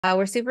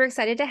We're super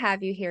excited to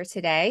have you here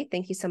today.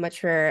 Thank you so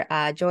much for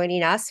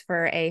joining us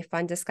for a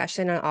fun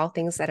discussion on all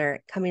things that are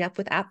coming up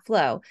with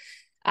Appflow.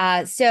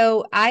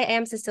 So I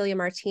am Cecilia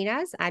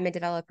Martinez. I'm a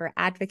developer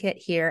advocate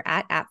here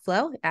at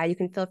Appflow. You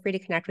can feel free to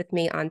connect with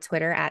me on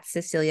Twitter at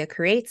Cecilia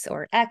Creates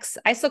or X.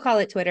 I still call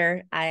it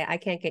Twitter. I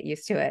can't get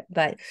used to it,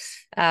 but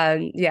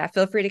yeah,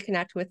 feel free to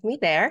connect with me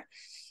there.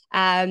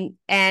 And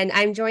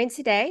I'm joined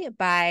today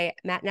by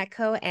Matt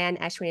Netkow and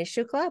Ashwini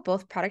Shukla,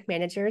 both product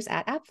managers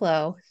at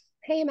Appflow.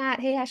 Hey, Matt.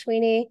 Hey,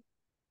 Ashwini.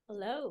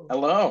 Hello.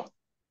 Hello. Good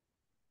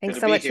Thanks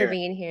to so be much for here.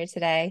 being here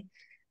today.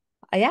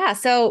 Yeah,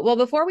 so well,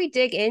 before we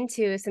dig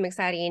into some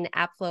exciting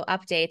Appflow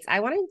updates, I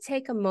wanted to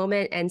take a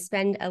moment and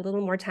spend a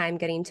little more time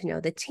getting to know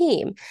the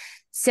team.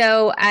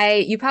 So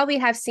you probably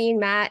have seen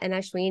Matt and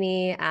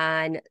Ashwini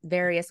on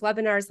various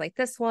webinars like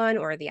this one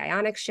or the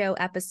Ionic show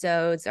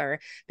episodes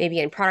or maybe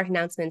in product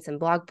announcements and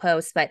blog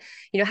posts, but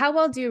how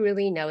well do you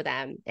really know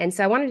them? And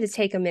so I wanted to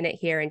take a minute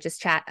here and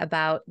just chat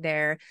about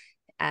their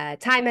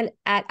time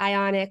at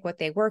Ionic, what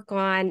they work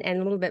on, and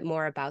a little bit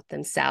more about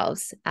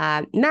themselves.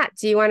 Matt,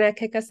 do you want to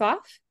kick us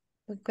off?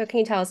 What can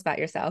you tell us about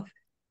yourself?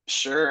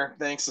 Sure.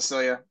 Thanks,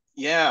 Cecilia.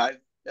 Yeah,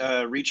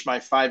 I reached my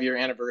 5-year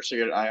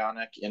anniversary at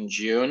Ionic in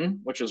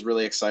June, which was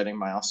really exciting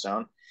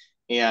milestone.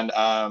 And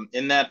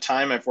in that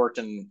time, I've worked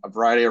in a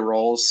variety of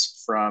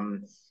roles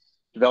from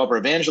developer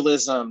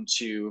evangelism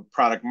to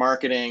product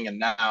marketing, and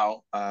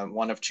now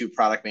one of two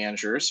product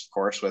managers, of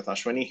course, with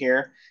Ashwini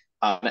here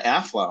on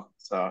Appflow.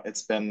 So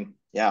it's been,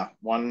 yeah,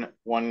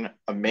 one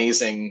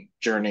amazing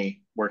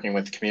journey working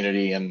with the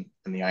community and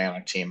the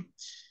Ionic team.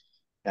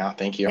 Yeah,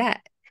 thank you. Yeah.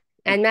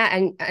 And Matt,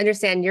 and I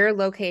understand you're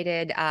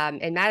located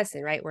in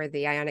Madison, right, where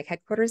the Ionic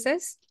headquarters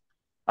is?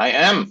 I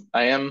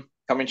am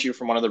coming to you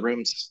from one of the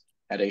rooms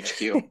at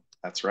HQ.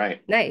 That's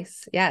right.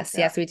 Nice. Yes.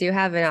 Yeah. Yes. We do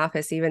have an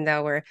office, even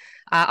though we're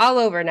all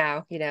over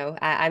now.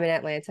 I'm in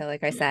Atlanta,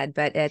 like I said,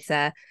 but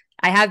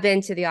I have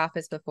been to the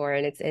office before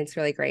and it's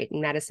really great.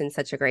 And Madison's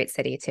such a great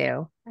city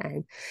too.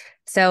 And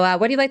so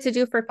what do you like to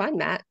do for fun,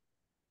 Matt?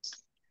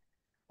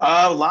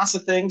 Lots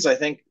of things. I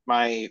think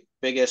my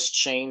biggest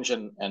change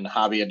and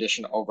hobby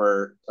addition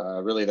over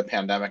really the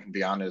pandemic and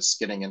beyond is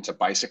getting into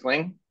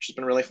bicycling, which has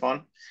been really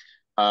fun.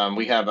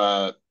 We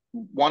have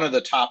one of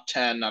the top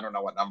 10, I don't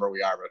know what number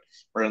we are, but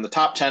we're in the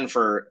top 10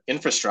 for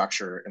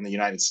infrastructure in the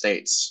United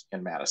States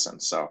in Madison.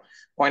 So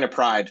point of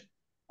pride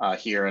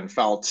here, and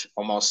felt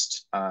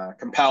almost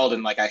compelled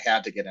and like I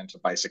had to get into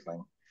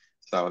bicycling.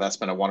 So that's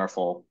been a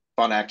wonderful,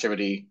 fun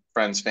activity,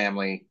 friends,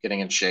 family,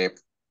 getting in shape,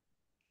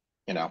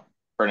 you know,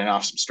 burning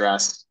off some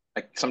stress.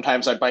 Like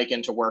sometimes I bike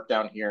into work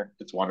down here.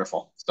 It's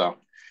wonderful. So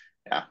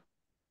yeah,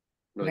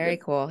 really Very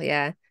good. cool.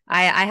 Yeah.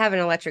 I have an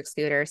electric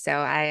scooter, so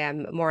I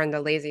am more on the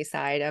lazy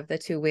side of the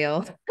two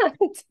wheel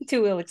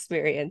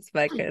experience,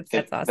 but that's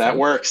That awesome.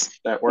 works.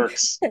 That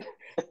works.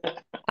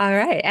 All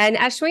right. And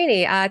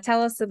Ashwini,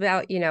 tell us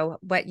about,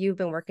 what you've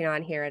been working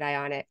on here at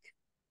Ionic.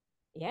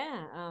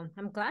 Yeah,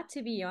 I'm glad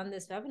to be on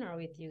this webinar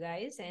with you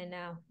guys. And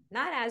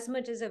not as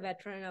much as a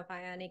veteran of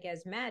Ionic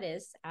as Matt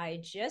is. I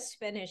just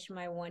finished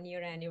my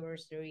 1-year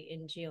anniversary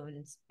in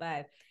June,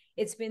 but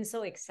it's been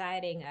so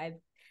exciting.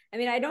 I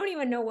mean, I don't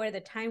even know where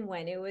the time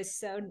went.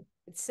 It's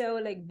so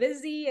like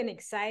busy and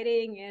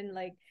exciting, and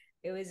like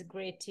it was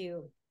great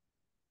to.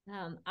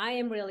 I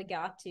am really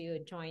got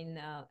to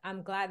join.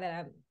 I'm glad that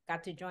I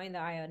got to join the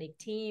Ionic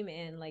team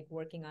and like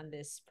working on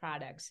this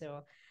product.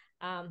 So,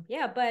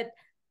 yeah, but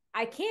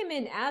I came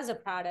in as a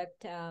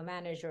product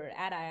manager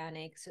at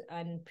Ionic,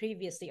 and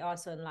previously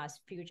also in the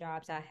last few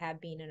jobs, I have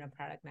been in a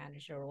product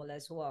manager role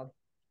as well.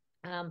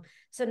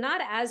 So not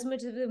as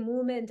much of the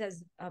movement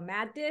as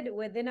Matt did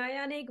within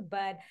Ionic,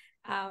 but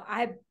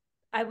I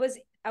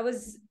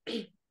was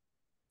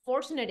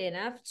fortunate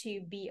enough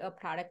to be a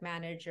product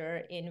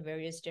manager in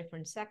various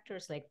different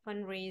sectors like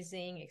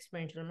fundraising,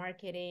 experiential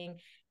marketing,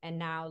 and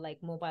now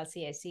like mobile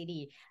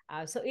CI/CD.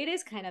 So it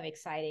is kind of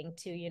exciting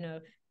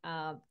to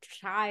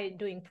try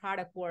doing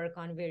product work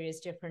on various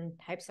different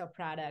types of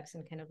products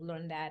and kind of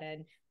learn that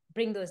and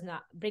bring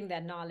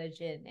that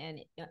knowledge in and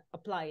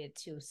apply it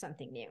to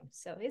something new.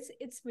 So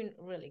it's been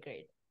really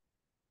great.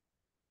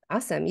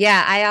 Awesome.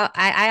 Yeah,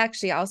 I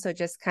actually also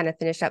just kind of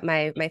finished up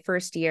my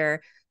first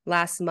year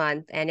last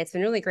month, and it's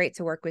been really great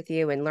to work with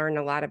you and learn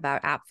a lot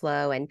about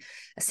Appflow and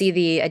see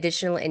the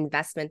additional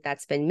investment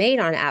that's been made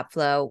on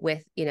Appflow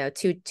with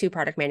two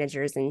product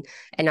managers and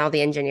all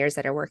the engineers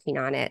that are working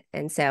on it.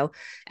 And so,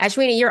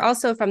 Ashwini, you're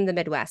also from the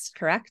Midwest,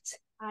 correct?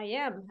 I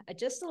am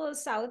just a little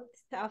south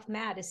of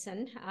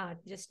Madison,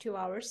 just 2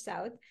 hours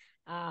south.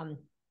 Um,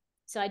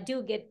 so I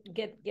do get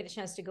a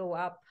chance to go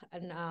up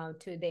and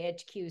to the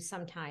HQ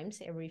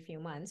sometimes every few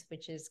months,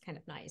 which is kind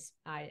of nice.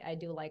 I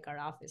do like our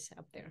office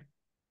up there.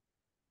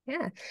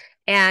 Yeah.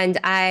 And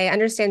I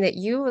understand that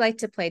you like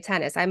to play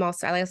tennis. I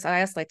also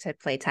like to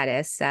play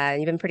tennis.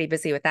 You've been pretty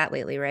busy with that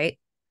lately, right?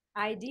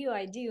 I do.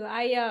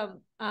 I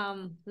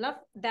loved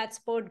that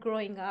sport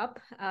growing up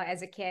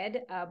as a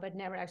kid, but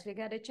never actually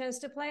got a chance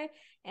to play.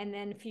 And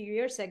then a few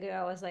years ago,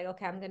 I was like,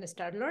 okay, I'm going to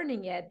start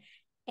learning it.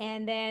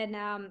 And then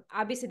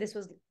obviously this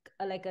was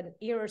like a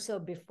year or so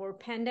before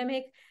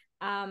pandemic.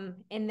 And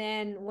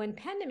then when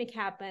pandemic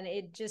happened,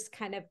 it just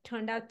kind of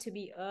turned out to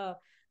be a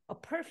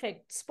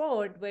perfect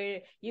sport where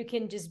you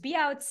can just be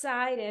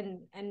outside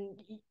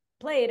and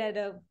play it at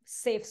a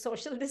safe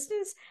social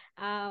distance,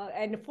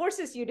 and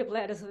forces you to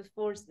play at a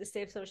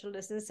safe social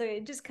distance. So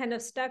it just kind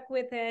of stuck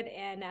with it.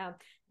 And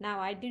now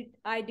I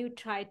do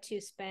try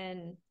to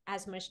spend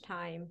as much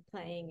time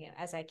playing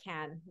as I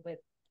can with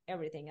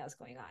everything else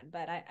going on,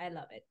 but I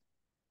love it.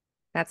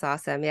 That's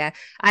awesome. Yeah.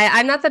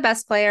 I'm not the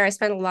best player. I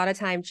spend a lot of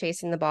time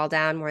chasing the ball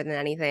down more than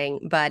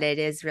anything, but it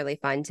is really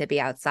fun to be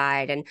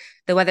outside. And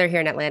the weather here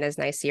in Atlanta is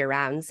nice year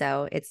round.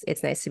 So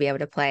it's nice to be able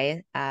to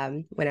play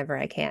whenever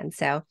I can.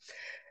 So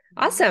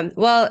awesome.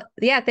 Well,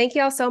 yeah, thank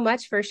you all so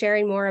much for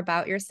sharing more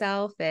about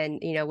yourself and,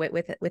 you know,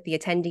 with the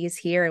attendees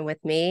here and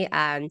with me.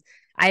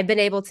 I've been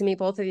able to meet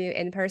both of you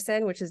in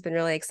person, which has been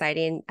really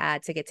exciting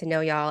to get to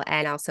know y'all,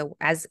 and also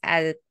as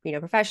you know,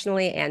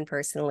 professionally and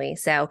personally.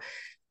 So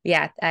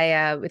yeah,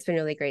 it's been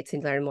really great to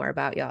learn more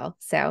about y'all.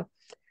 So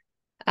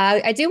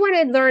I do want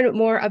to learn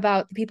more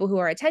about the people who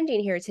are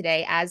attending here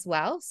today as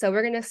well. So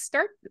we're going to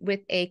start with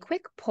a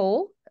quick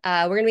poll.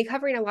 We're going to be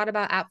covering a lot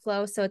about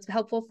Appflow, so it's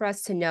helpful for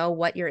us to know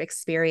what your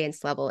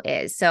experience level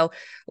is. So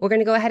we're going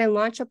to go ahead and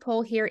launch a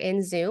poll here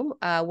in Zoom.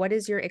 What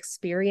is your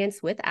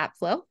experience with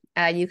Appflow?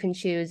 You can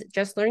choose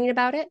just learning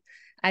about it,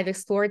 I've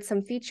explored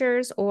some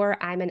features, or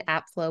I'm an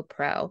Appflow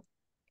pro.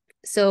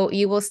 So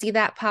you will see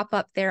that pop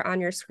up there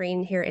on your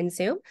screen here in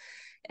Zoom.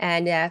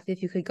 And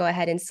if you could go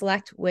ahead and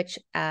select what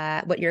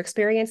your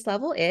experience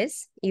level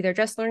is, either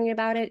just learning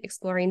about it,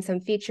 exploring some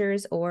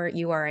features, or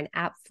you are an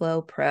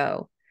Appflow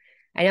pro.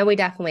 I know we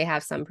definitely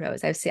have some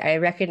pros. I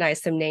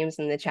recognize some names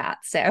in the chat.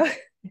 So,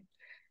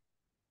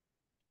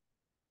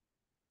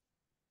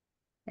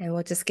 and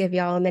we'll just give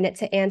y'all a minute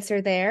to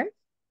answer there.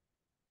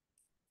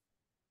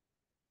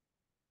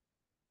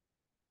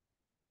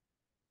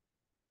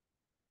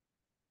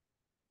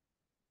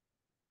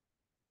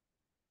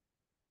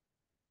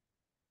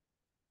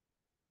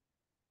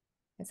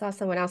 I saw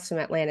someone else from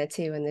Atlanta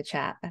too in the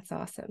chat. That's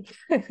awesome.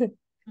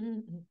 Mm-hmm.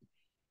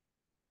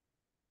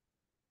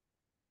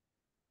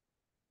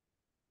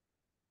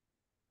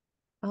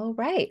 All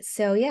right.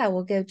 So yeah,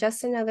 we'll give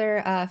just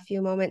another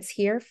few moments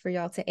here for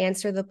y'all to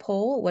answer the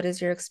poll. What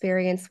is your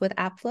experience with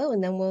Appflow?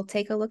 And then we'll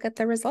take a look at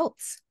the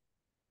results.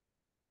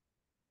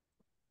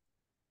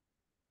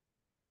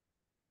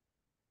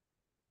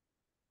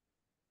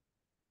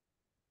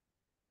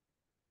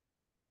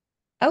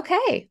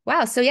 Okay.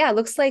 Wow. So yeah, it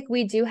looks like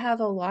we do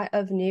have a lot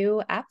of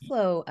new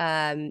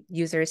Appflow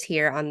users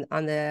here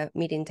on the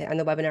meeting on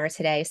the webinar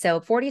today. So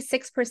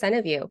 46%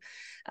 of you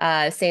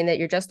saying that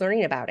you're just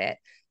learning about it,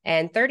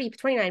 and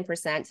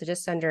 29%, so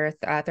just under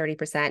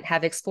 30%,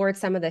 have explored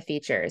some of the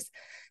features.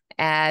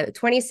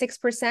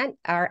 26%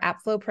 are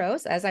Appflow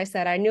pros. As I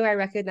said, I knew I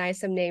recognized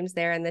some names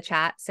there in the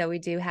chat. So we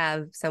do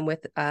have some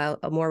with a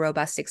more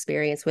robust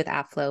experience with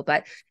Appflow,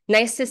 but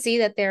nice to see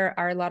that there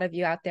are a lot of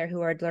you out there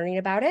who are learning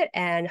about it,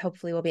 and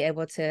hopefully we'll be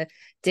able to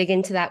dig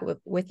into that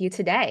with you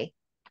today.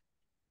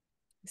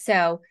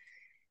 So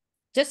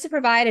just to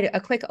provide a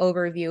quick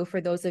overview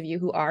for those of you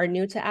who are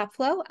new to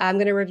Appflow, I'm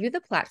going to review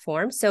the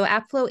platform. So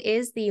Appflow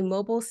is the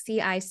mobile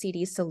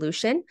CI/CD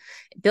solution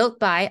built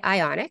by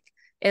Ionic.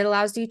 It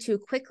allows you to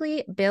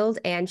quickly build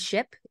and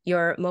ship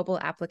your mobile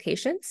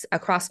applications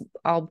across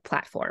all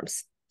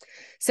platforms.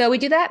 So we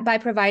do that by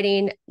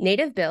providing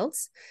native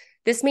builds.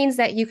 This means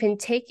that you can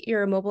take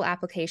your mobile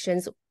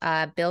applications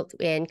built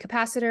in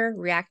Capacitor,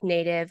 React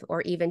Native,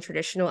 or even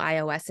traditional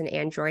iOS and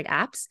Android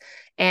apps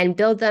and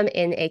build them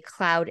in a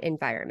cloud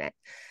environment.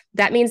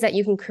 That means that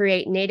you can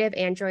create native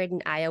Android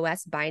and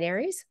iOS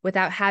binaries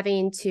without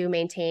having to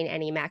maintain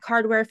any Mac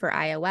hardware for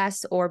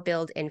iOS or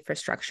build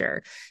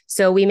infrastructure.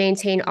 So we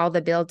maintain all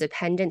the build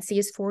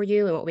dependencies for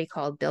you in what we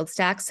call build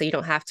stacks, so you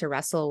don't have to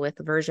wrestle with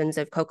versions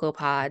of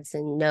CocoaPods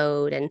and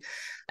Node and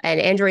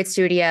Android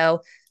Studio.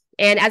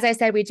 And as I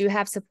said, we do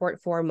have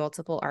support for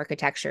multiple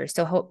architectures.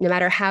 So no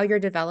matter how you're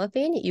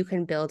developing, you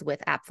can build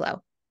with Appflow.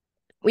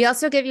 We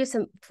also give you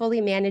some fully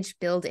managed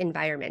build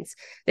environments.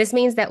 This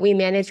means that we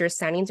manage your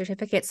signing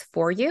certificates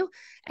for you,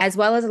 as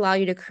well as allow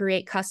you to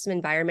create custom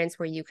environments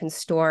where you can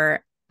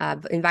store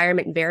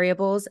environment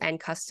variables and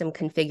custom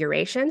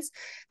configurations.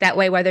 That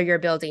way, whether you're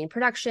building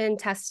production,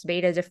 test,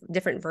 beta,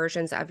 different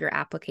versions of your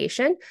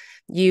application,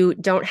 you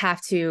don't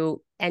have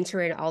to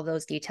enter in all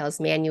those details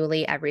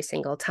manually every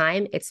single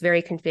time. It's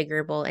very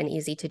configurable and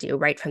easy to do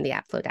right from the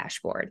Appflow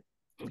dashboard.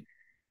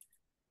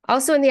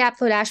 Also in the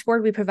Appflow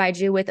dashboard, we provide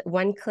you with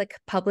one-click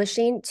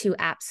publishing to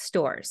app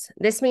stores.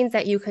 This means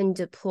that you can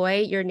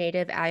deploy your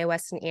native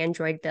iOS and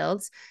Android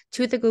builds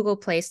to the Google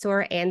Play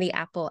Store and the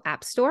Apple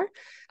App Store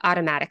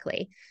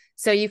automatically.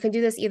 So you can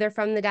do this either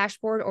from the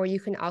dashboard, or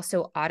you can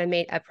also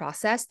automate a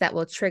process that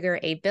will trigger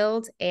a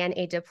build and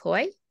a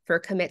deploy for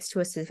commits to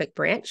a specific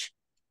branch.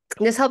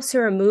 This helps to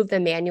remove the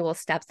manual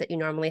steps that you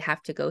normally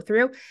have to go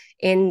through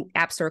in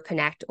App Store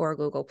Connect or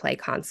Google Play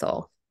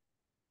Console.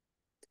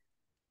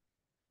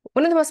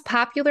 One of the most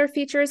popular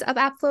features of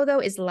Appflow, though,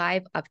 is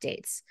live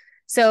updates.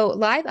 So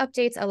live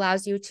updates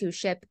allows you to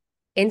ship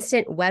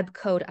instant web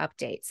code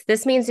updates.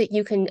 This means that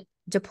you can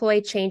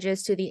deploy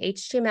changes to the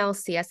HTML,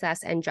 CSS,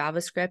 and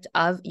JavaScript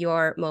of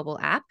your mobile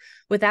app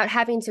without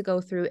having to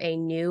go through a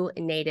new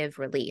native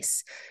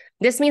release.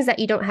 This means that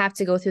you don't have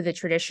to go through the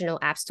traditional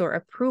App Store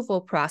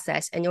approval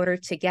process in order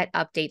to get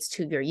updates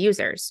to your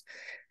users.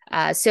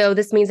 So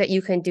this means that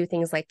you can do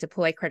things like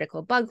deploy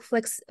critical bug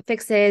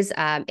fixes,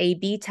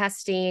 A/B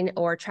testing,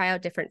 or try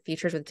out different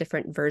features with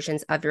different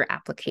versions of your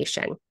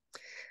application.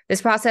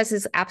 This process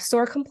is App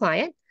Store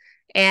compliant,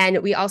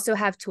 and we also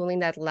have tooling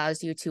that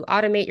allows you to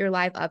automate your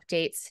live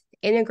updates,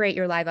 integrate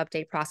your live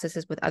update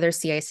processes with other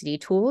CI/CD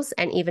tools,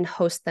 and even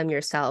host them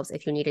yourselves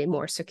if you need a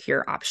more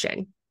secure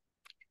option.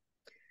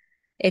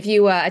 If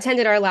you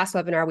attended our last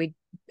webinar, we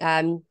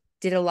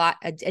did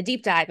a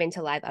deep dive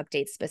into live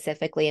updates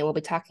specifically, and we'll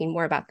be talking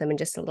more about them in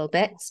just a little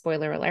bit.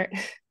 Spoiler alert.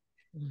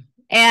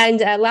 And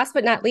last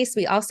but not least,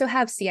 we also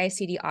have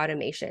CI/CD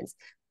automations.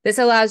 This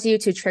allows you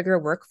to trigger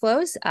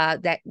workflows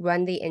that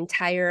run the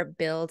entire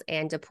build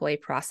and deploy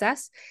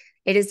process.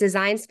 It is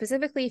designed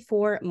specifically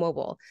for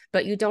mobile,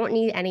 but you don't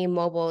need any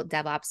mobile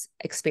DevOps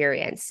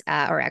experience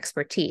or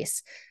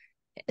expertise.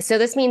 So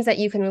this means that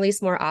you can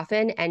release more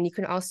often, and you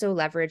can also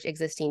leverage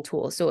existing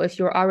tools. So if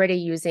you're already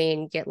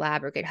using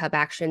GitLab or GitHub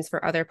Actions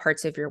for other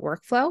parts of your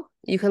workflow,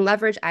 you can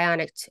leverage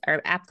Ionic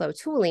or Appflow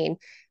tooling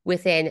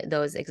within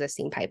those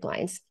existing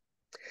pipelines.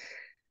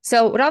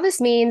 So what all this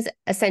means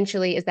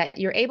essentially is that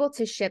you're able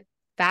to ship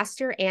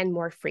faster and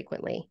more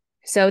frequently.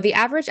 So the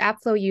average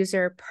Appflow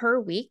user per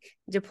week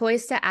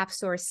deploys to App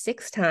Store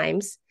 6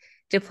 times,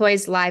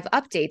 deploys live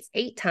updates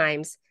 8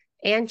 times,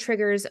 and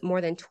triggers more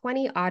than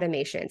 20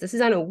 automations. This is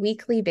on a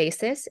weekly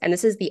basis, and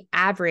this is the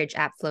average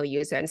Appflow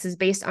user, and this is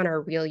based on our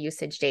real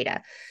usage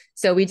data.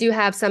 So we do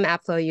have some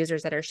Appflow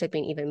users that are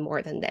shipping even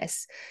more than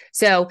this.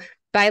 So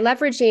by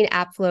leveraging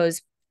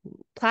Appflow's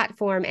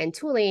platform and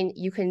tooling,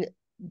 you can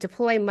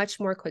deploy much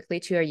more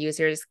quickly to your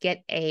users,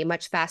 get a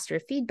much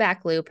faster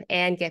feedback loop,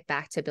 and get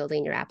back to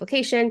building your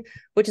application,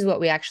 which is what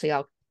we actually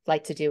all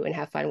like to do and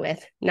have fun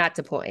with, not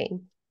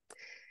deploying.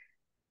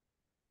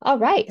 All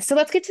right, so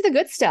let's get to the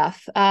good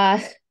stuff.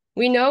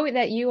 We know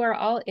that you are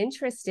all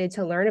interested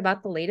to learn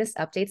about the latest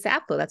updates to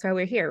Appflow. That's why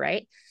we're here,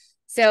 right?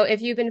 So if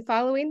you've been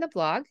following the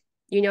blog,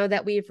 you know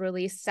that we've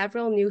released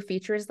several new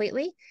features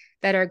lately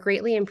that are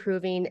greatly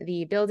improving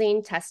the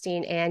building,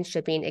 testing, and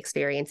shipping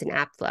experience in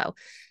Appflow.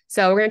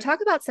 So we're going to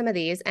talk about some of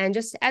these. And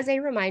just as a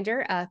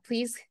reminder,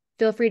 please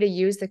feel free to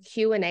use the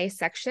Q&A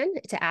section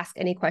to ask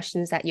any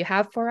questions that you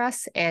have for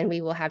us, and we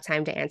will have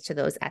time to answer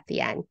those at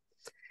the end.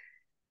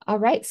 All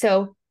right,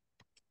 so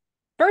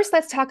first,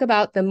 let's talk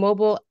about the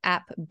mobile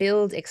app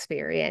build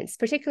experience,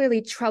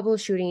 particularly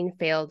troubleshooting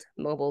failed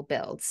mobile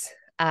builds.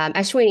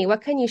 Ashwini,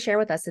 what can you share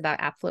with us about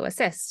Appflow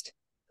Assist?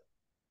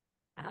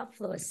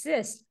 Appflow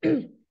Assist.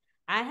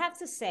 I have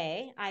to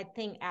say, I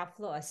think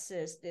Appflow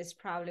Assist is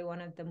probably one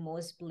of the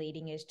most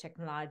bleeding edge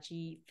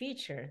technology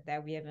feature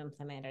that we have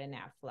implemented in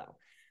Appflow.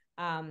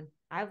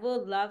 I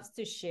would love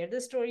to share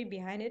the story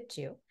behind it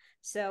too.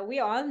 So we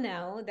all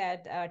know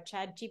that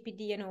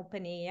ChatGPT and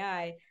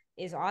OpenAI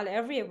is all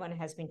everyone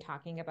has been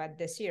talking about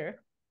this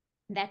year.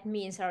 That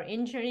means our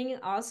engineering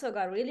also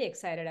got really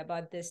excited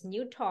about this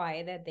new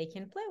toy that they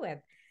can play with.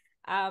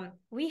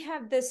 We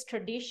have this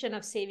tradition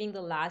of saving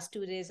the last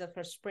 2 days of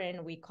our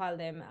sprint. We call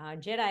them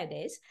Jedi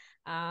days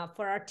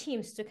for our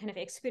teams to kind of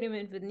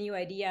experiment with new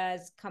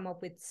ideas, come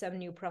up with some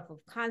new proof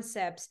of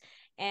concepts.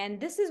 And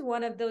this is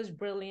one of those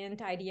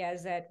brilliant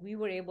ideas that we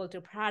were able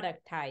to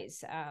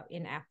productize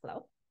in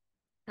Appflow.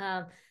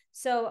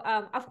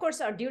 Of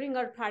course, during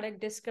our product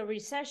discovery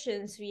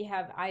sessions, we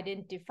have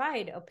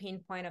identified a pain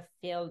point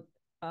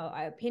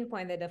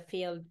that the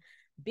failed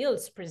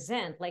builds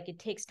present. Like it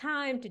takes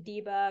time to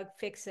debug,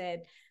 fix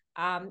it,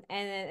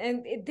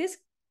 this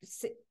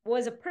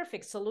was a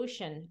perfect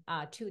solution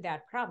to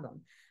that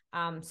problem.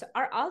 So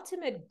our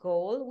ultimate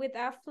goal with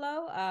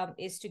Appflow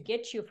is to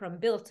get you from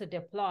build to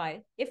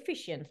deploy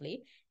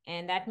efficiently.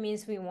 And that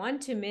means we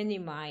want to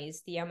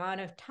minimize the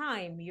amount of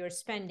time you're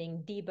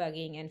spending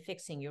debugging and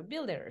fixing your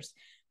build errors.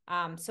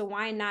 So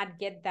why not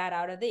get that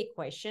out of the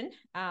equation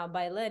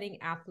by letting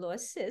Appflow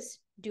Assist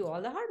do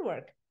all the hard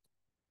work?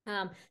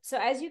 So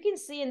as you can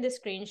see in the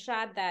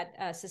screenshot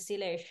that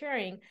Cecilia is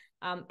sharing,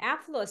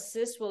 Appflow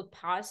Assist will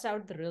parse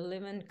out the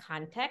relevant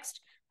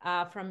context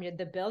from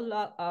the build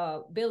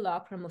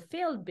log from a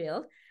failed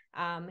build,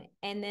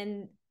 and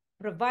then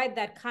provide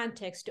that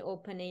context to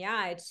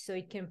OpenAI so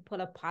it can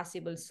pull up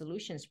possible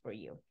solutions for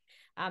you.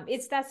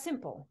 It's that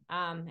simple.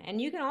 And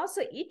you can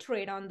also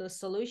iterate on those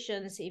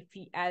solutions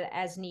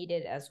as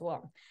needed as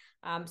well.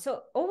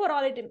 So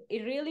overall,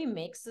 it really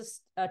makes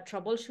this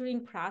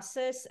troubleshooting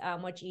process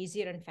much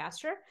easier and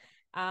faster.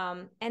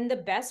 And the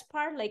best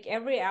part, like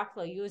every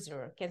Appflow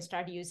user can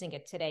start using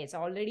it today. It's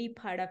already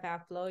part of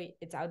Appflow.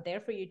 It's out there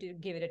for you to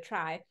give it a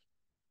try.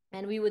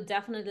 And we would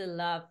definitely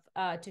love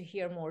to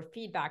hear more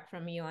feedback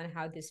from you on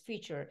how this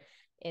feature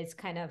is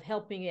kind of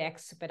helping you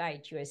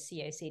expedite your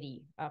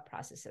CI/CD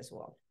process as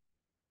well.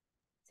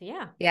 So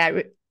yeah.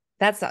 Yeah,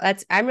 that's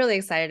I'm really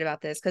excited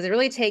about this because it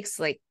really takes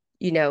like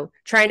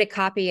trying to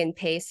copy and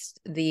paste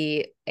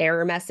the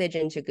error message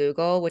into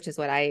Google, which is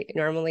what I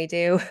normally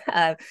do,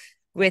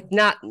 with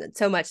not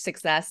so much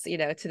success,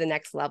 to the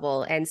next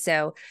level. And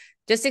so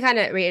just to kind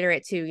of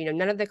reiterate too,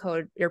 none of the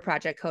code, your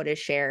project code is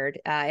shared.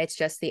 It's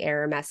just the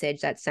error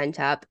message that's sent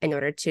up in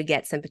order to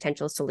get some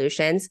potential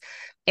solutions.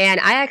 And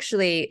I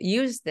actually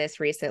used this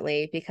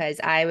recently because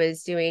I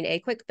was doing a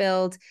quick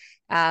build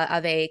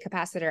of a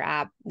capacitor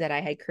app that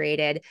I had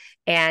created.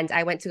 And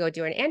I went to go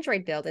do an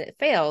Android build and it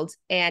failed.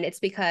 And it's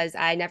because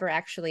I never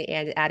actually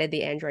added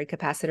the Android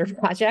capacitor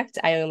project.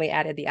 I only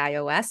added the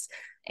iOS.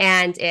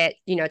 And it,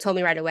 told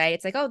me right away,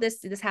 it's like, oh,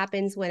 this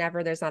happens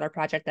whenever there's not a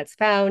project that's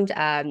found.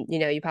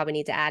 You probably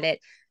need to add it.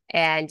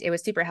 And it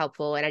was super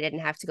helpful. And I didn't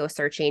have to go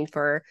searching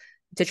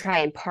to try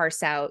and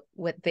parse out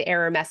what the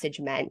error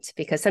message meant,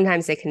 because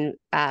sometimes it can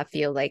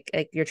feel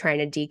like you're trying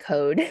to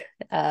decode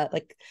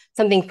like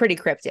something pretty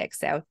cryptic.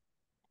 So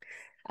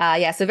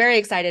so very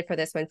excited for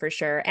this one for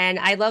sure. And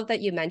I love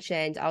that you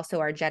mentioned also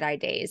our Jedi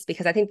days,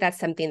 because I think that's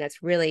something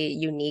that's really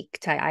unique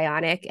to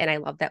Ionic. And I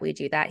love that we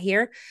do that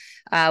here.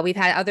 We've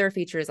had other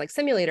features like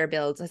simulator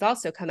builds has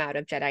also come out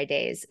of Jedi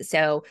days.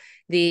 So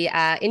the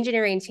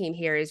engineering team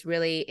here is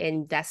really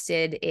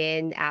invested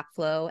in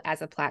Appflow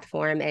as a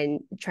platform and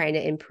trying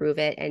to improve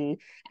it and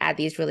add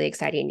these really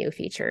exciting new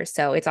features.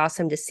 So it's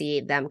awesome to see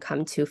them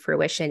come to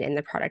fruition in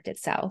the product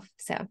itself.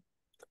 So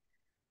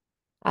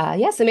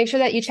so make sure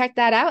that you check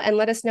that out and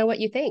let us know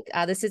what you think.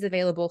 This is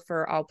available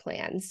for all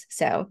plans.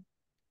 So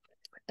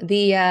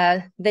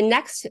the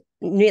next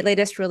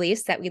latest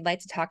release that we'd like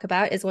to talk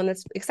about is one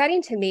that's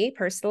exciting to me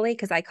personally,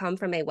 because I come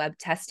from a web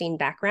testing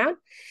background.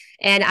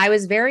 And I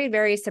was very,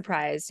 very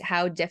surprised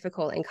how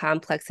difficult and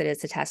complex it is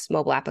to test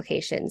mobile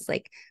applications,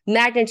 like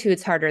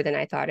magnitudes harder than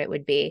I thought it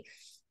would be.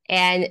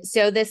 And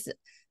so this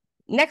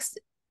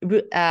next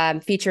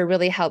feature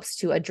really helps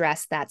to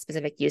address that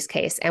specific use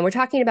case. And we're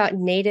talking about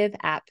native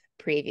app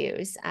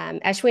previews.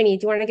 Ashwini,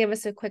 do you want to give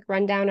us a quick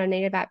rundown on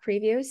native app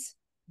previews?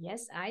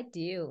 Yes, I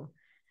do.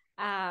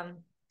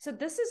 So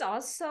this is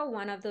also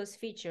one of those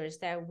features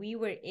that we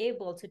were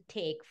able to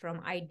take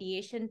from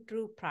ideation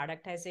through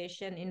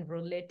productization in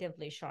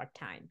relatively short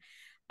time.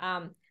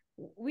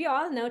 We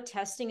all know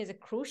testing is a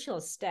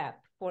crucial step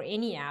for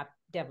any app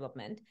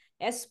development,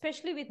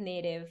 especially with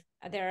native.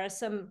 There are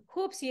some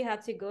hoops you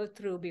have to go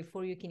through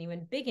before you can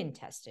even begin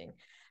testing.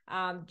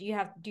 Do you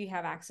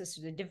have access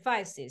to the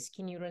devices?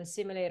 Can you run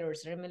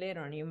simulators or emulator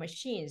on your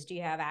machines? Do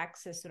you have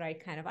access to the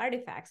right kind of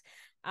artifacts?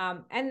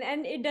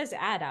 And it does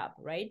add up,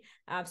 right?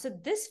 So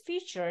this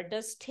feature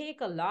does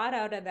take a lot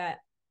out of that,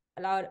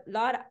 a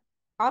lot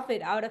of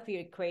it out of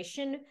your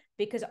equation,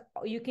 because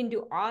you can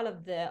do all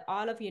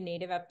of your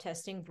native app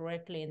testing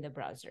directly in the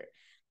browser.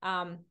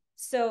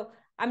 So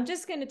I'm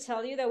just going to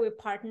tell you that we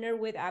partner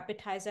with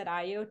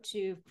Appetize.io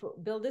to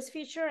build this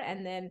feature,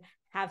 and then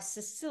have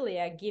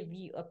Cecilia give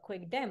you a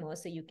quick demo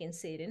so you can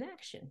see it in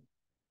action.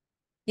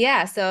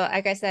 Yeah, so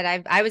like I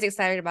said, I was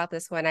excited about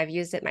this one. I've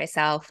used it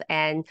myself,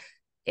 and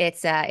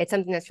it's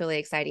something that's really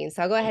exciting.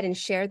 So I'll go ahead and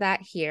share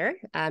that here.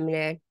 I'm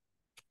gonna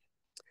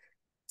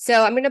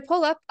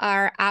pull up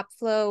our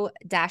Appflow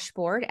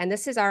dashboard, and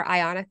this is our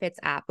Ionifits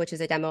app, which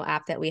is a demo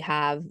app that we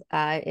have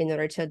in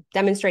order to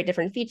demonstrate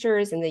different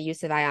features and the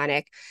use of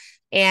Ionic.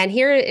 And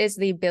here is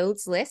the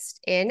builds list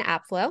in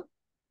Appflow.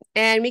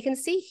 And we can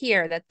see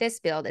here that this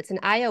build, it's an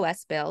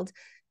iOS build,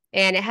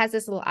 and it has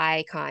this little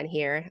icon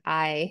here,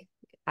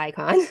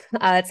 icon.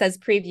 It says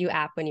preview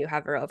app when you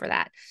hover over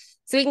that.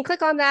 So we can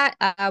click on that.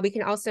 We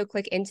can also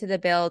click into the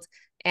build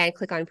and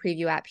click on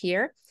preview app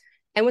here.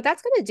 And what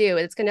that's going to do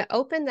is it's going to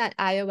open that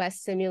iOS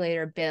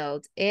simulator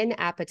build in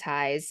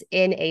Appetize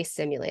in a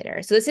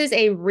simulator. So this is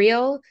a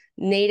real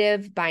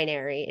native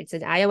binary. It's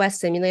an iOS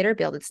simulator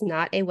build. It's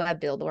not a web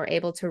build. We're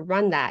able to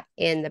run that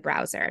in the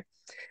browser.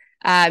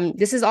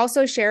 This is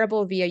also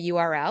shareable via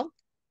URL.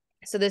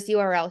 So this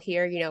URL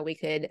here, we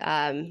could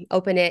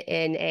open it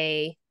in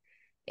a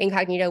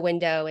incognito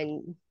window,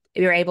 and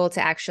you're able to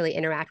actually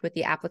interact with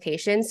the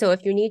application. So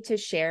if you need to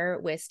share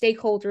with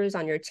stakeholders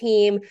on your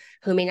team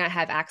who may not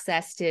have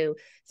access to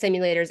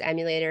simulators,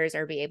 emulators,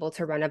 or be able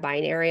to run a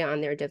binary on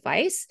their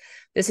device,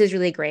 this is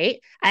really great.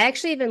 I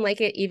actually even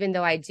like it, even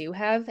though I do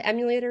have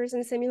emulators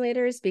and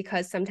simulators,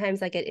 because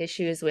sometimes I get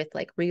issues with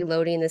like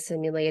reloading the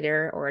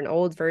simulator or an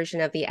old version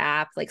of the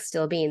app, like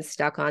still being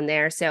stuck on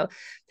there. So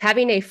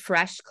having a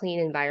fresh, clean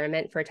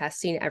environment for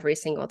testing every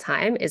single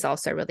time is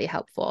also really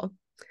helpful.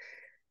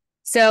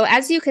 So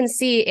as you can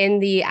see in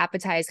the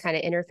Appetize kind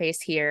of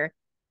interface here,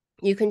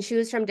 you can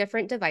choose from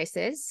different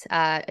devices.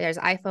 There's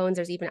iPhones,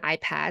 there's even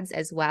iPads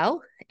as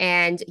well.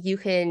 And you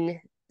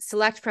can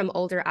select from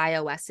older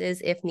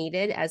iOSs if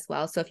needed as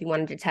well. So if you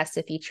wanted to test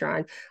a feature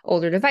on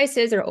older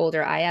devices or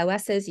older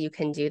iOSs, you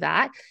can do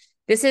that.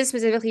 This is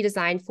specifically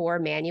designed for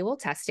manual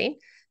testing.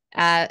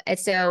 And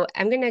so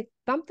I'm going to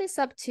bump this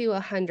up to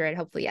 100.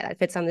 Hopefully, that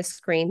fits on the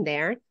screen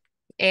there.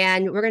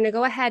 And we're going to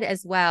go ahead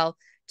as well,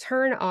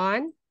 turn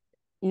on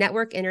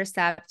network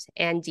intercept,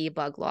 and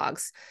debug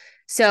logs.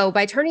 So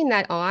by turning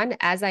that on,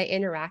 as I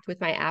interact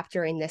with my app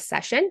during this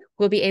session,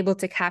 we'll be able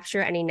to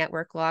capture any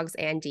network logs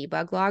and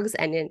debug logs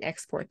and then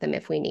export them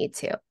if we need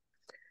to.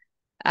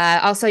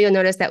 Also, you'll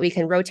notice that we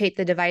can rotate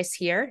the device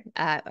here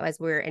as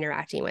we're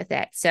interacting with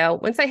it. So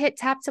once I hit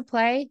tap to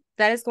play,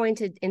 that is going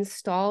to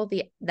install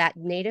that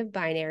native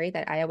binary,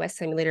 that iOS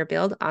simulator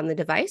build on the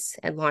device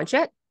and launch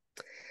it.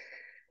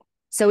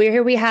 So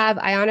here we have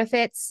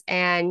Ionifits,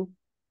 and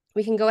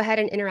we can go ahead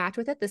and interact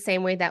with it the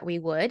same way that we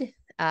would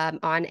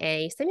on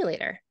a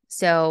simulator.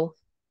 So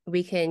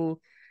we can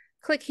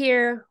click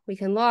here, we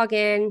can log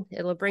in,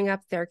 it'll bring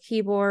up their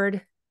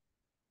keyboard.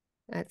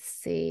 Let's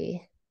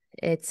see.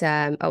 It's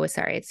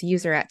it's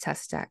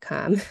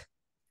user@test.com.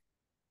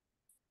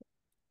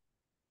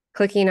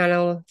 Clicking on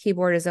a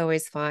keyboard is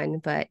always fun,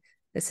 but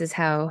this is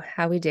how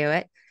we do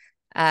it.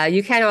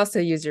 You can also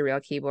use your real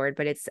keyboard,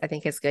 but I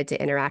think it's good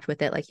to interact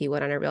with it like you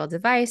would on a real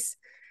device.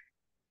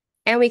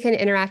 And we can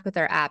interact with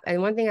our app.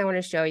 And one thing I want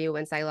to show you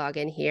once I log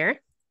in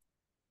here.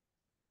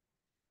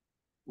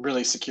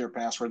 Really secure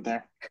password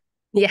there.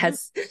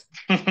 Yes.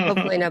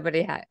 Hopefully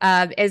nobody had.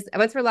 Is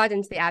once we're logged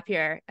into the app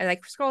here, and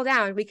like scroll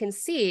down, we can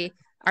see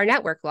our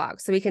network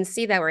logs. So we can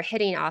see that we're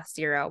hitting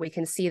auth0. We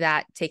can see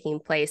that taking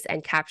place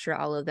and capture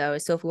all of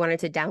those. So if we wanted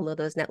to download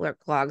those network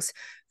logs,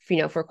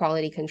 for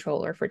quality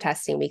control or for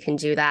testing, we can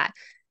do that.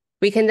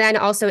 We can then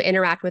also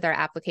interact with our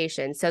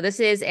application. So this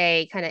is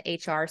a kind of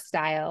HR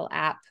style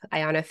app,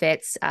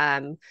 Ionifits.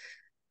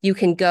 You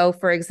can go,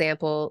 for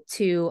example,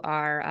 to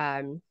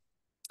our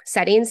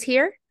settings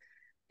here,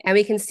 and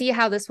we can see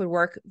how this would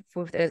work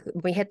when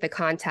we hit the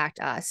contact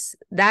us.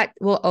 That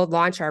will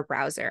launch our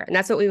browser. And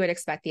that's what we would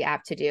expect the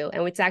app to do.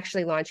 And it's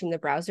actually launching the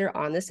browser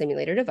on the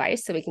simulator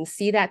device. So we can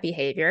see that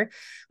behavior.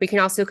 We can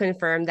also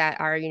confirm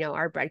that our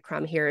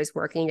breadcrumb here is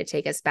working to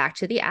take us back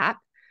to the app.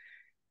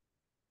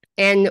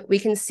 And we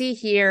can see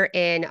here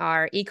in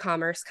our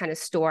e-commerce kind of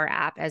store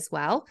app as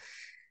well,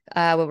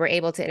 when we're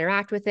able to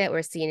interact with it, we're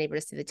able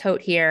to see the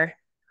tote here.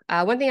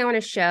 One thing I want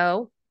to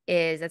show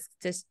is, let's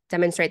just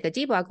demonstrate the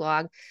debug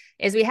log,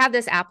 is we have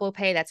this Apple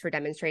Pay that's for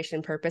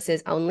demonstration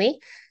purposes only.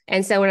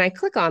 And so when I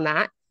click on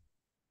that,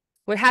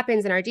 what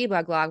happens in our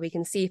debug log, we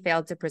can see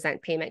failed to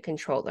present payment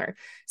controller.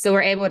 So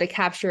we're able to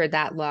capture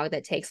that log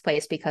that takes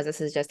place because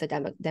this is just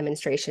a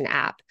demonstration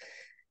app.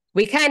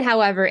 We can,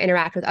 however,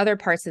 interact with other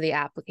parts of the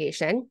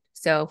application.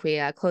 So if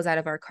we close out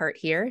of our cart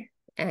here,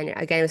 and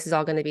again, this is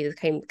all going to be the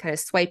kind of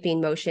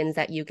swiping motions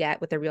that you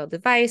get with a real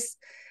device.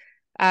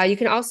 You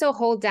can also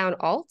hold down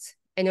Alt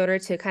in order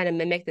to kind of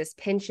mimic this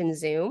pinch and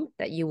zoom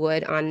that you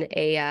would on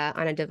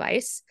a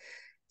device.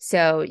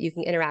 So you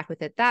can interact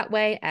with it that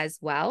way as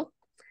well.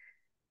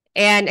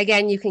 And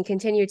again, you can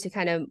continue to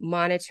kind of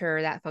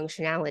monitor that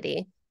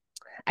functionality.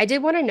 I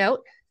did want to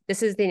note,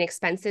 this is the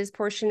expenses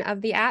portion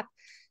of the app,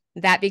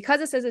 that because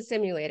this is a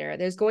simulator,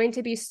 there's going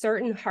to be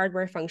certain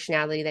hardware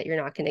functionality that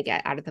you're not going to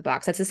get out of the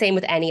box. That's the same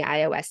with any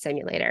iOS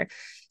simulator.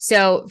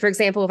 So for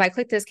example, if I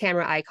click this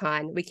camera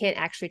icon, we can't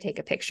actually take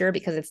a picture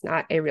because it's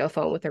not a real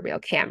phone with a real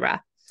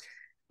camera.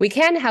 We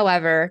can,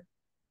 however,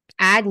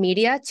 add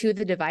media to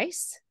the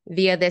device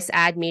via this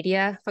add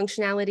media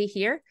functionality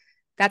here.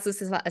 That's what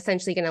this is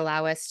essentially going to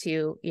allow us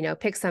to,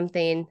 pick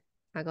something.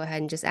 I'll go ahead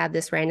and just add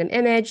this random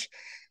image.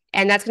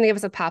 And that's going to give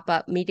us a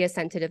pop-up media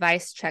sent to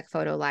device, check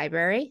photo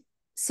library.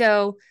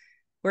 So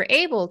we're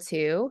able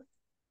to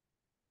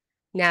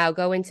now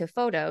go into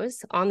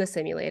photos on the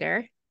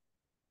simulator,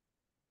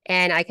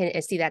 and I can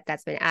see that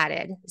that's been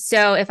added.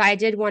 So if I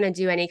did want to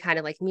do any kind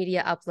of like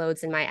media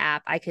uploads in my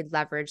app, I could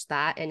leverage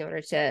that in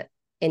order to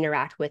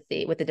interact with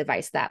the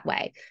device that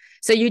way.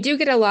 So you do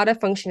get a lot of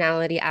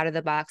functionality out of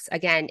the box.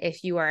 Again,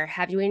 if you are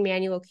doing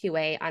manual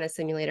QA on a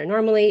simulator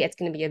normally, it's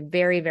going to be a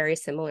very, very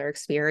similar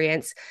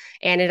experience.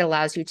 And it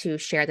allows you to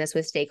share this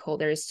with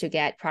stakeholders to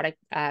get product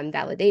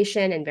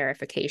validation and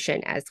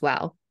verification as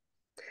well.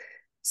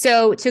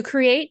 So to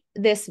create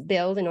this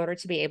build in order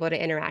to be able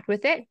to interact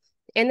with it,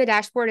 in the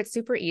dashboard, it's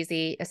super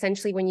easy.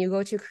 Essentially, when you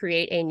go to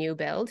create a new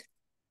build,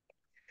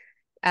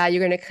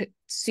 you're going to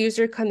choose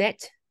your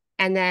commit,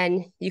 and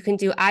then you can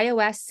do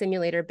iOS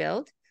simulator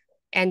build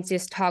and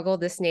just toggle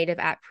this native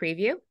app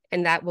preview.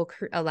 And that will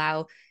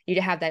allow you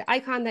to have that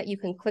icon that you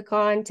can click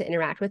on to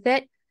interact with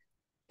it.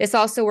 This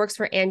also works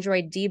for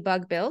Android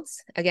debug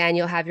builds. Again,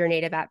 you'll have your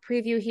native app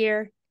preview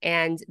here,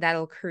 and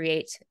that'll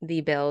create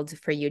the build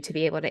for you to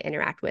be able to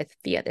interact with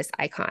via this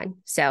icon.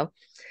 So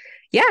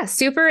yeah,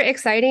 super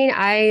exciting.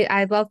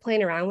 I love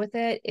playing around with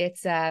it.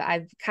 It's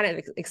I've kind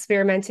of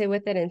experimented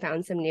with it and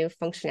found some new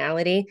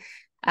functionality.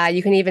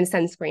 You can even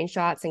send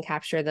screenshots and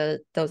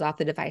capture those off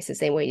the device the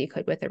same way you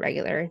could with a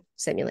regular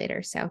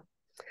simulator. So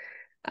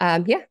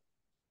yeah.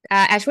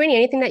 Ashwini,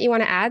 anything that you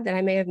want to add that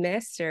I may have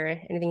missed, or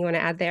anything you want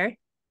to add there?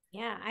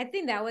 Yeah, I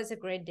think that was a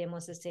great demo,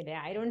 Cecilia.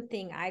 I don't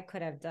think I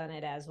could have done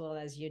it as well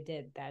as you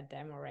did that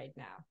demo right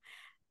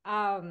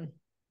now.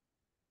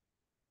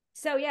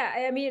 So yeah,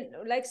 I mean,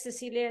 like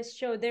Cecilia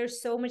showed,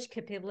 there's so much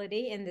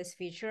capability in this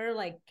feature,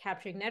 like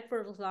capturing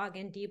network log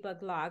and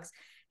debug logs.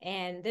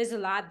 And there's a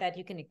lot that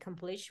you can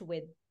accomplish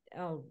with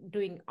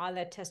doing all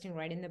that testing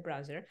right in the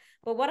browser.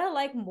 But what I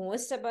like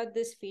most about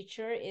this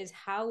feature is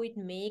how it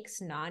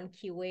makes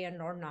non-QA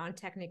and or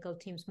non-technical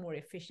teams more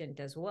efficient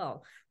as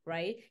well,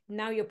 right?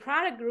 Now your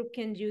product group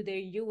can do their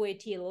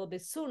UAT a little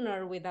bit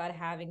sooner without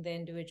having the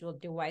individual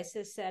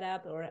devices set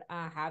up or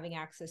having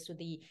access to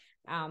the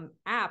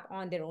app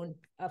on their own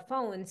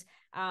phones.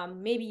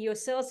 Maybe your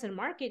sales and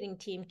marketing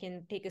team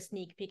can take a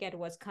sneak peek at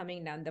what's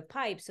coming down the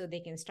pipe so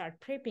they can start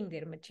prepping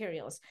their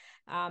materials.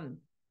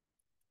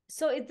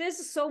 So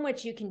there's so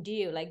much you can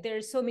do. Like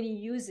there's so many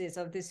uses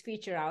of this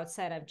feature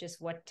outside of just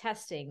what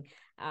testing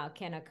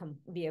can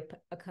be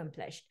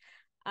accomplished.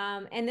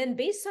 And then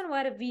based on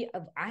what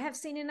I have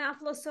seen in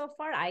Appflow so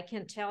far, I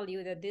can tell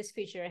you that this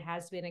feature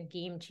has been a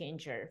game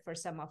changer for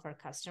some of our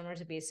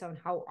customers based on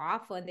how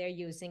often they're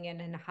using it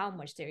and how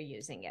much they're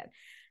using it.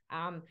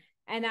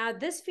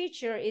 And this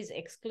feature is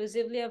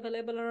exclusively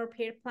available on our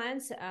paid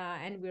plans,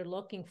 and we're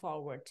looking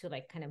forward to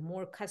like kind of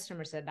more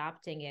customers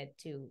adopting it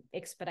to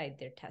expedite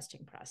their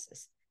testing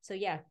process. So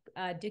yeah,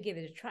 do give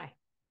it a try.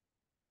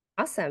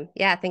 Awesome.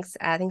 Yeah, thanks.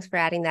 Thanks for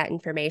adding that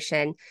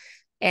information.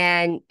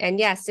 And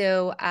yeah,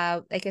 so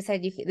like I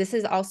said, this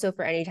is also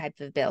for any type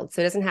of build.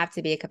 So it doesn't have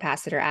to be a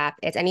capacitor app.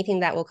 It's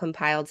anything that will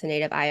compile to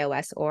native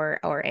iOS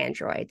or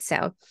Android.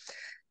 So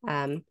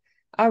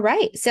all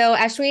right. So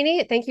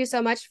Ashwini, thank you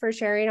so much for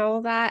sharing all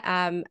of that.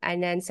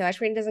 And then so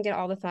Ashwini doesn't get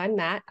all the fun.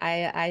 Matt,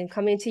 I'm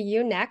coming to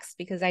you next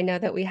because I know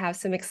that we have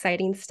some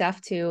exciting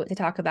stuff to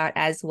talk about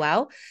as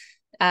well.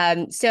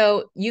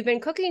 So you've been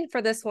cooking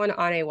for this one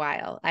on a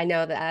while. I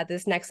know that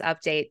this next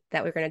update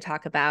that we're going to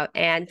talk about,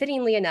 and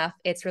fittingly enough,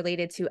 it's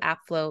related to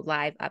Appflow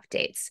Live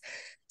updates.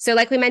 So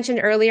like we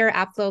mentioned earlier,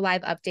 Appflow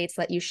Live updates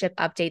let you ship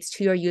updates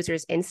to your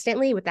users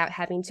instantly without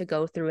having to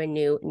go through a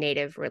new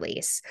native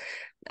release.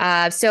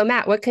 So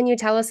Matt, what can you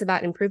tell us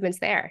about improvements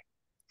there?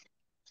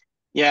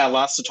 Yeah,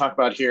 lots to talk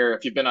about here.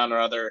 If you've been on our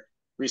other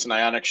recent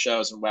Ionic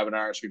shows and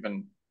webinars, we've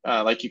been,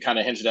 like you kind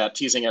of hinted at,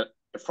 teasing it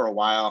for a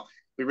while.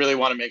 We really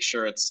want to make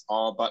sure it's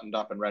all buttoned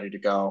up and ready to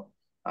go.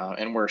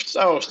 And we're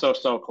so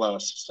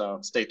close. So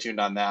stay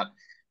tuned on that.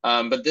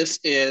 But this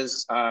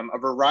is a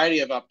variety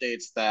of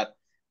updates that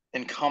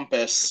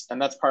encompass,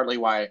 and that's partly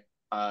why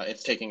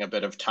it's taking a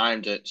bit of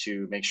time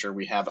to make sure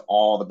we have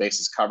all the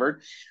bases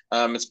covered.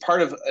 It's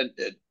part of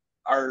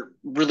our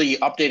really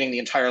updating the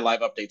entire live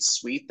updates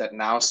suite that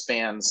now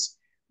spans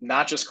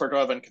not just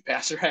Cordova and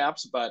capacitor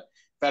apps, but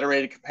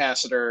federated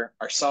capacitor,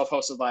 our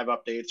self-hosted live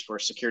updates for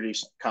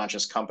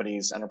security-conscious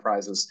companies,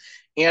 enterprises,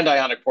 and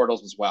Ionic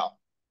portals as well.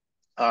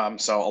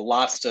 So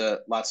lots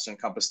to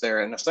encompass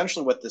there. And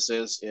essentially what this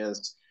is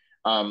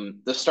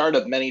the start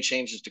of many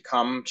changes to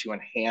come to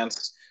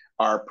enhance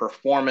our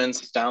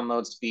performance,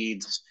 download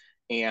speeds,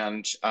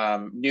 and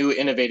new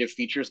innovative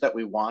features that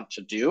we want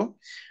to do.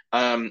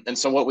 And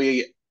so what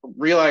we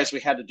realized we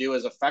had to do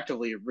is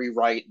effectively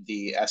rewrite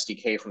the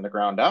SDK from the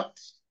ground up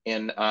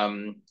in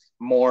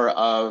more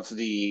of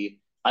the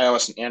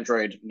iOS and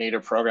Android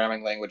native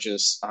programming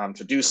languages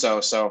to do so.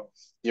 So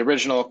the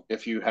original,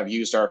 if you have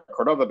used our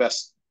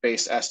Cordova-based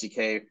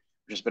SDK, which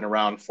has been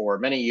around for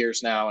many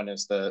years now and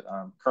is the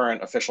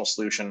current official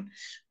solution,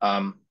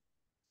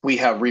 we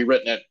have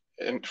rewritten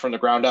it from the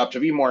ground up to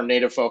be more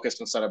native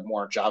focused instead of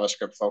more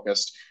JavaScript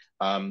focused,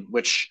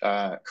 which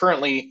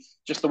currently,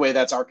 just the way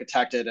that's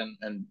architected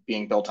and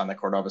being built on the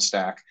Cordova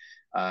stack,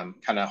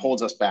 kind of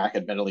holds us back,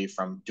 admittedly,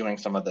 from doing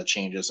some of the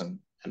changes and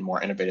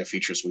more innovative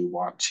features we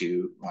want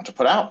to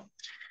put out.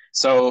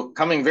 So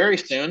coming very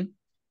soon,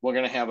 we're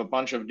going to have a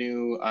bunch of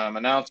new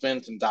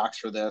announcements and docs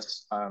for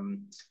this.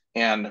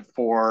 And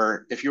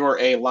if you're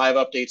a live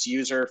updates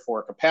user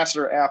for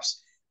capacitor apps,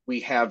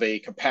 we have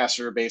a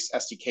capacitor-based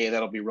SDK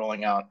that'll be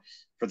rolling out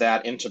for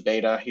that into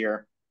beta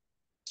here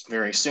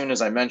very soon,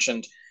 as I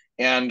mentioned.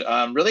 And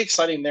really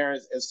exciting there,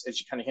 as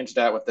you kind of hinted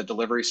at with the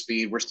delivery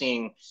speed, we're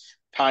seeing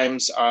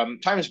times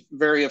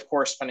vary, of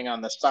course, depending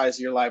on the size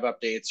of your live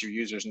updates, your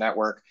users'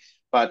 network,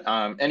 but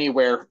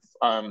anywhere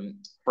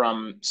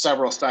from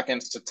several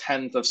seconds to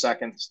tens of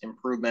seconds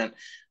improvement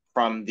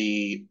from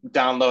the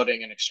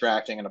downloading and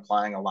extracting and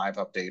applying a live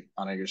update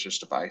on a user's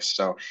device.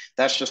 So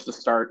that's just the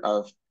start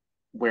of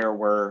where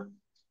we're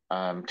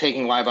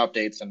taking live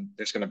updates, and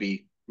there's going to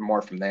be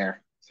more from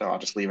there. So I'll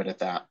just leave it at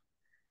that.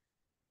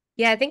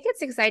 Yeah, I think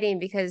it's exciting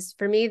because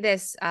for me,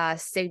 this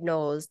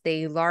signals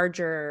the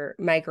larger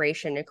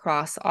migration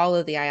across all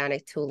of the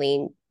Ionic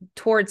tooling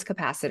towards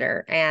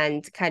capacitor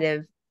and kind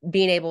of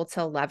being able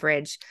to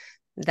leverage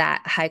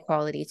that high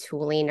quality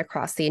tooling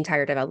across the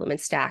entire development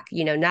stack.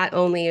 You know, not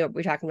only are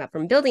we talking about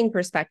from building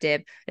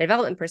perspective,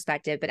 development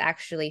perspective, but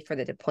actually for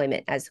the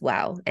deployment as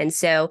well. And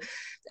so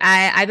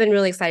I've been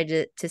really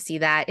excited to see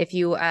that. If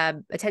you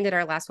attended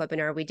our last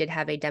webinar, we did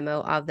have a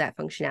demo of that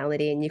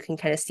functionality and you can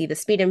kind of see the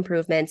speed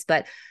improvements.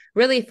 But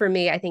really for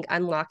me, I think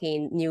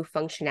unlocking new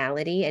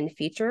functionality and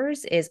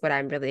features is what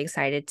I'm really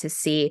excited to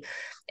see.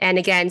 And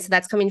again, so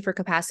that's coming for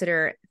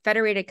capacitor,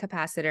 federated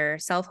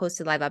capacitor,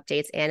 self-hosted live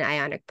updates, and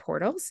Ionic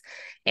portals.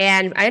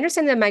 And I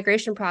understand the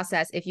migration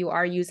process, if you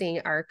are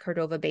using our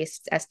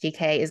Cordova-based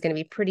SDK, is going to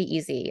be pretty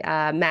easy.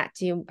 Matt,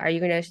 are you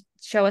going to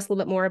show us a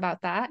little bit more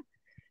about that?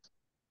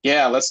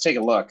 Yeah, let's take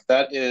a look.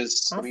 That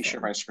is, Awesome. let me share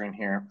my screen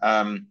here.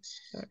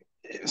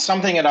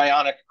 Something at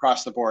Ionic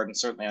across the board, and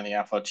certainly on the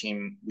Appflow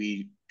team,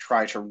 we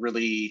try to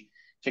really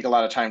take a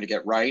lot of time to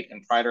get right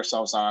and pride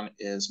ourselves on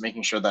is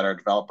making sure that our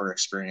developer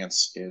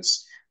experience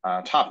is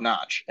top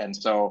notch. And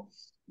so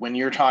when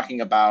you're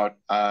talking about,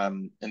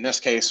 in this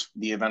case,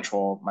 the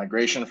eventual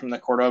migration from the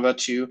Cordova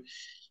to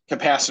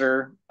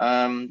Capacitor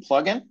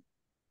plugin,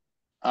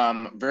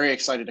 very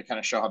excited to kind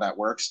of show how that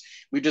works.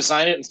 We've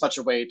designed it in such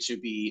a way to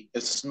be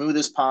as smooth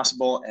as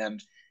possible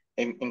and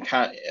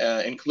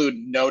include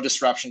no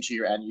disruption to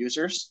your end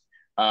users,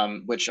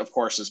 which of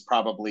course is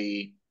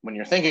probably when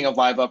you're thinking of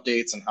live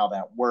updates and how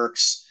that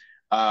works,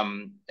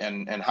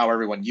 and how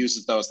everyone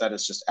uses those, that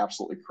is just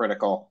absolutely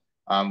critical.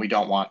 We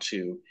don't want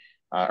to,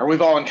 or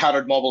we've all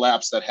encountered mobile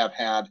apps that have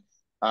had,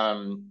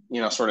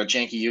 sort of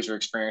janky user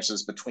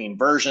experiences between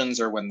versions,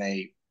 or when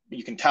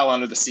you can tell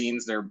under the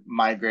scenes they're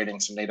migrating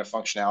some native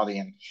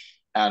functionality,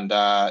 and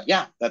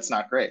yeah, that's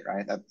not great,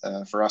 right?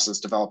 That for us as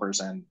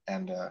developers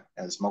and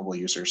as mobile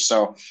users.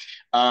 So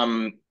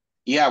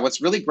yeah,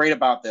 what's really great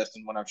about this,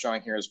 and what I'm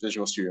showing here is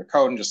Visual Studio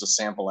Code and just a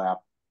sample app,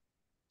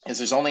 is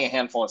there's only a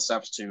handful of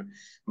steps to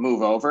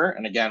move over.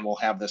 And again, we'll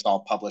have this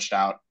all published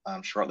out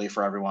shortly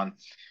for everyone.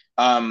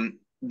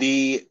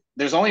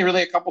 There's only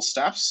really a couple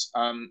steps.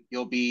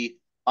 You'll be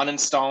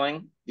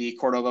uninstalling the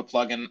Cordova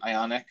plugin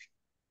Ionic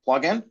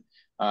plugin,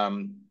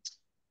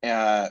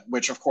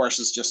 which of course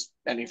is just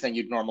anything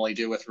you'd normally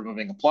do with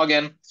removing a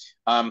plugin.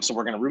 So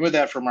we're going to remove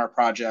that from our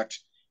project,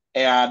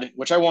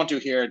 which I won't do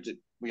here.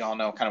 We all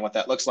know kind of what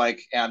that looks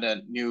like. Add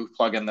a new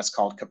plugin that's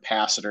called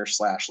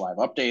Capacitor/Live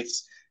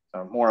Updates,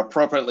 more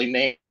appropriately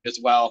named as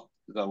well,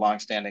 the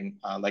longstanding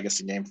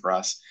legacy name for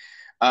us.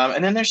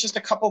 And then there's just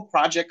a couple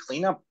project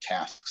cleanup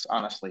tasks,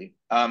 honestly.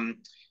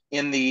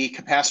 In the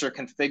capacitor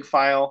config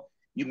file,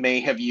 you may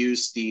have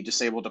used the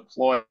disable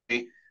deploy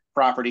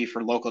property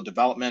for local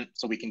development,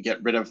 so we can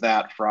get rid of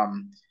that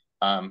from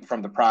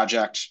the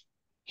project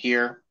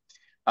here.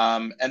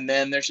 And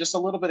then there's just a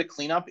little bit of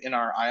cleanup in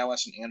our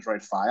iOS and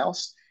Android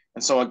files.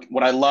 And so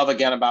what I love,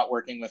 again, about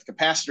working with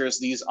capacitors,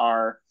 these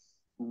are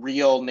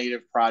real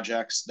native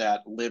projects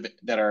that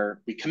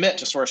we commit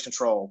to source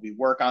control. We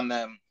work on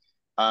them.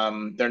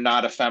 They're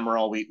not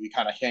ephemeral. We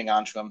kind of hang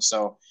on to them.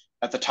 So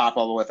at the top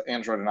level with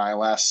Android and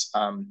iOS,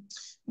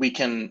 we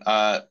can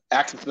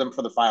access them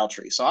for the file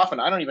tree. So often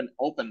I don't even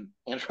open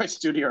Android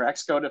Studio or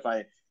Xcode if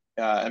I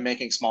am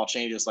making small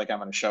changes like I'm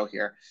going to show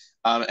here.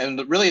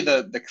 And really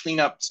the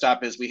cleanup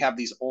step is we have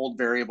these old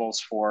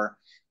variables for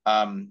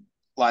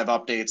live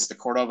updates, the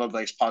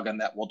Cordova-based plugin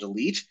that we'll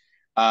delete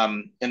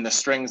in the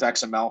strings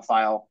XML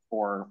file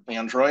for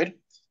Android,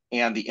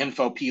 and the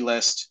info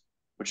plist,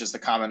 which is the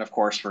common, of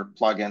course, for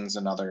plugins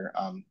and other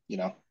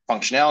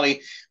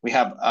functionality. We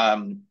have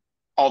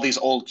all these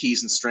old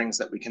keys and strings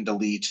that we can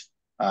delete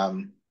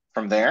from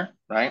there,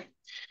 right?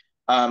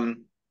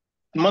 And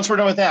once we're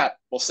done with that,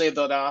 we'll save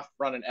that off,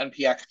 run an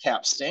npx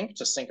cap sync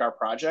to sync our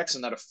projects,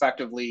 and that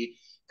effectively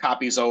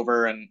copies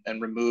over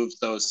and removes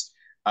those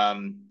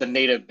the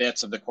native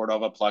bits of the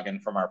Cordova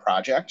plugin from our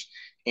project.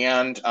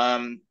 And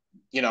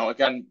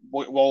again,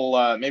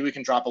 we'll maybe we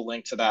can drop a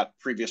link to that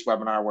previous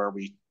webinar where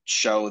we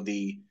show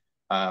the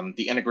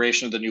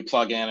integration of the new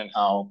plugin and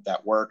how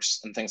that works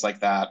and things like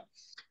that.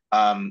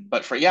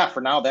 But for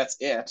now, that's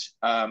it.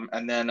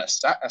 And then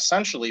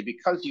essentially,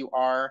 because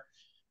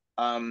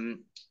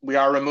we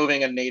are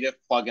removing a native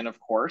plugin, of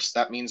course,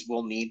 that means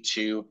we'll need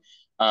to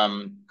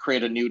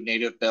create a new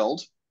native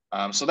build.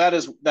 So that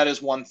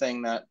is one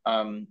thing that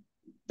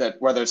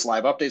whether it's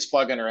live updates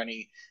plugin or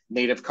any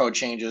native code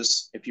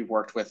changes, if you've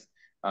worked with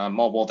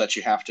mobile, that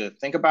you have to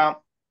think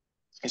about,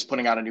 is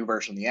putting out a new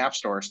version of the app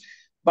stores.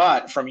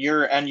 But from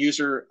your end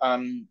user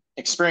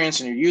experience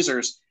and your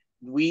users,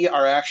 we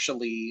are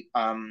actually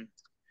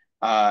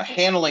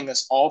handling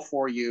this all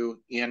for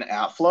you in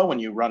Appflow when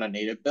you run a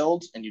native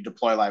build and you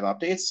deploy live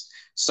updates.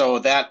 So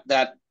that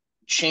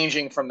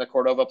changing from the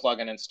Cordova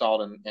plugin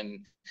installed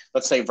in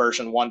let's say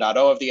version 1.0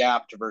 of the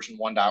app to version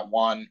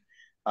 1.1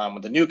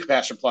 with the new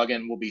capacitor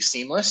plugin will be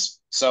seamless.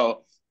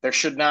 So there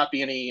should not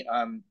be any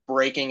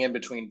breaking in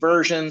between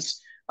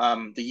versions.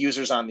 The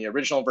users on the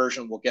original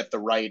version will get the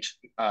right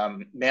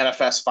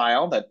manifest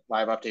file that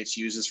live updates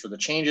uses for the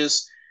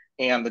changes,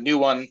 and the new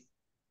one,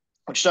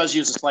 which does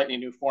use a slightly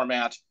new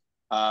format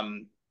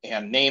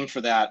and name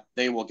for that,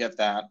 they will get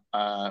that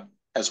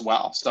as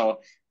well. So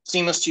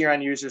seamless to your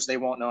end users, they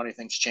won't know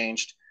anything's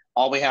changed.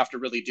 All we have to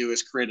really do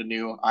is create a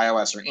new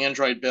iOS or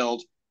Android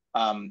build,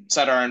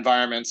 set our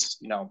environments,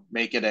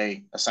 make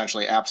it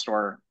essentially App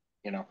Store,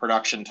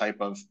 production type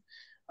of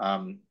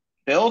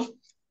build,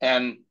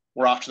 and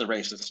we're off to the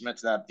races. Submit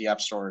to the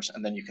app stores,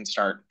 and then you can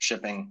start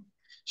shipping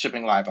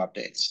live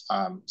updates.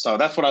 So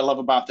that's what I love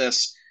about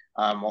this.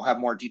 We'll have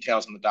more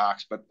details in the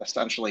docs, but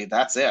essentially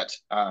that's it.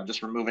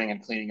 Just removing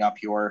and cleaning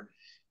up your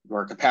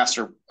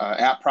capacitor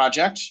app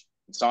project,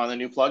 installing the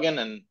new plugin,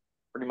 and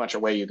pretty much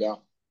away you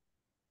go.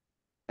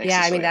 Thanks,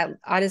 Yeah, I mean Cecilia.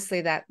 that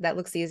honestly that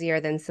looks easier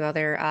than some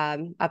other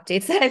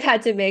updates that I've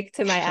had to make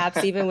to my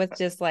apps, even with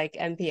just like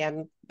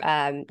npm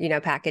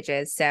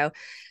packages. So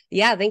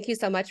yeah, thank you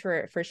so much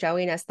for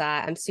showing us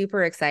that. I'm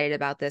super excited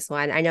about this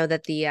one. I know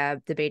that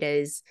the beta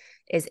is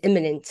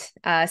imminent,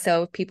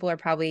 so people are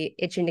probably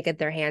itching to get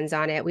their hands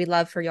on it. We'd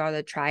love for y'all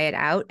to try it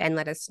out and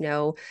let us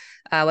know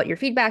what your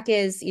feedback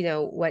is.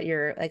 What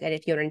you're like, and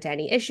if you run into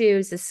any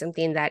issues. This is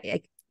something that,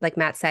 like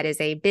Matt said,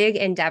 is a big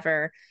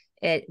endeavor.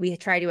 We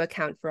try to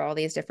account for all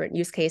these different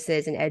use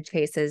cases and edge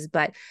cases,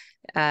 but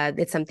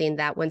it's something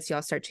that once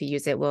y'all start to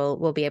use it,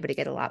 we'll be able to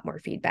get a lot more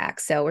feedback.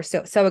 So we're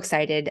so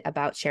excited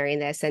about sharing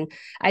this. And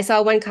I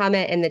saw one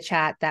comment in the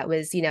chat that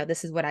was,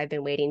 this is what I've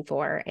been waiting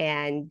for,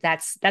 and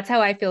that's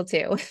how I feel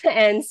too.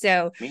 And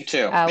so me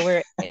too.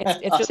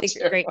 It's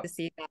really great to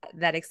see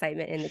that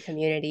excitement in the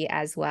community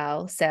as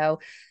well. So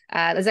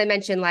as I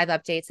mentioned, live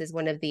updates is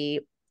one of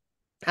the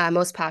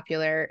most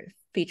popular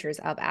features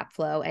of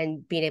Appflow,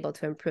 and being able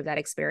to improve that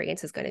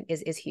experience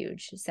is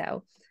huge.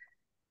 So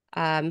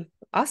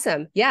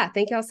awesome. Yeah,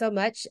 thank you all so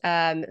much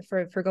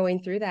for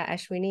going through that,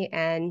 Ashwini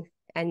and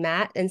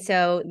Matt. And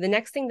so the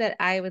next thing that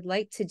I would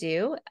like to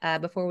do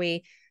before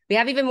we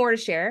have even more to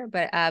share,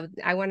 but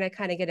I want to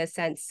kind of get a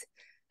sense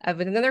of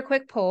another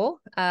quick poll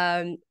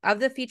of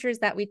the features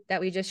that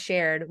we just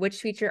shared.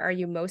 Which feature are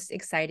you most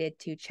excited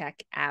to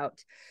check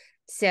out?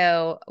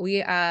 So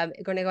we are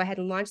going to go ahead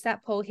and launch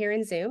that poll here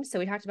in Zoom. So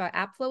we talked about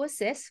Appflow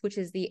Assist, which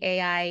is the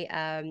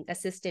AI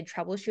assisted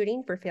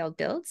troubleshooting for failed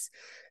builds.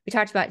 We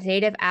talked about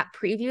native app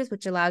previews,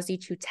 which allows you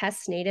to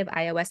test native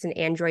iOS and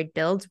Android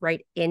builds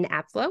right in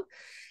Appflow.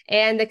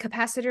 And the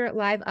Capacitor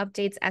Live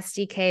Updates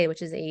SDK,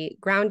 which is a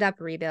ground up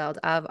rebuild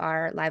of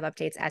our Live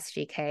Updates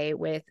SDK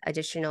with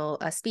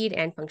additional speed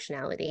and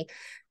functionality.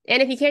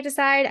 And if you can't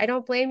decide, I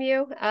don't blame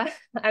you.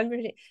 I'm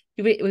ready.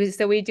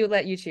 So we do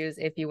let you choose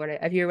if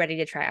you're ready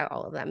to try out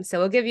all of them. So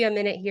we'll give you a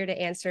minute here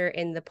to answer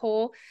in the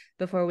poll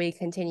before we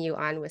continue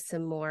on with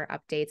some more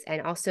updates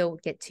and also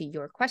get to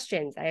your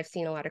questions. I have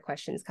seen a lot of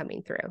questions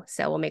coming through,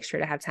 so we'll make sure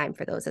to have time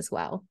for those as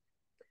well.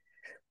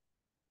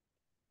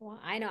 Well,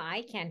 I know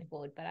I can't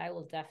vote, but I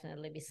will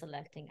definitely be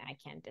selecting I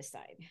can't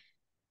decide.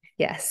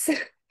 Yes.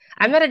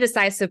 I'm not a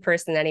decisive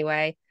person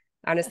anyway.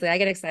 Honestly, I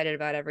get excited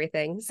about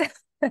everything. So.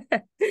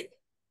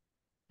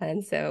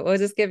 And so we'll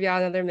just give y'all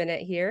another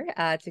minute here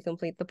to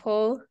complete the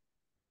poll.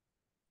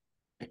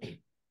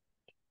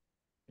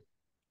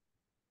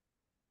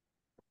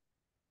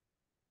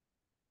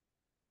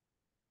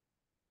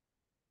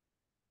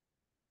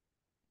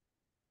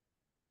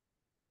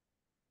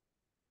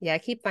 Yeah, I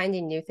keep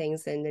finding new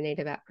things in the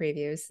native app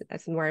previews.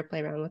 That's the more I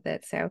play around with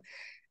it. So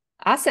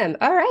awesome.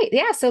 All right.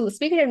 Yeah. So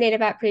speaking of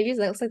native app previews,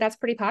 it looks like that's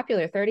pretty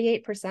popular.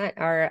 38%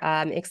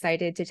 are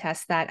excited to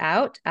test that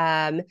out.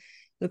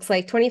 Looks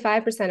like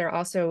 25% are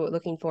also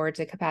looking forward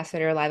to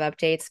Capacitor Live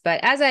Updates.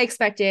 But as I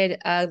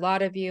expected, a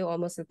lot of you,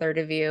 almost a third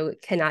of you,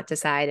 cannot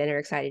decide and are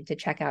excited to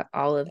check out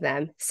all of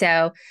them.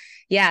 So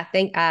yeah,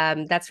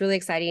 that's really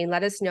exciting.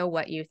 Let us know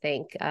what you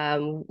think.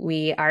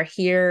 We are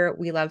here.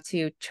 We love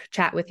to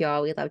chat with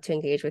y'all. We love to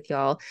engage with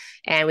y'all.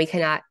 And we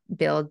cannot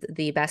build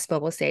the best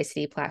mobile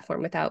CI/CD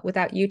platform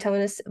without you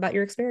telling us about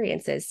your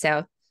experiences.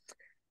 So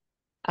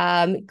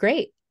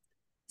great.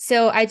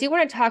 So I do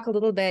want to talk a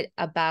little bit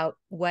about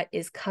what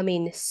is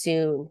coming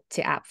soon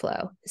to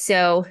Appflow.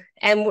 So,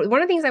 and one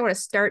of the things I want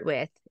to start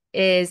with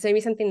is maybe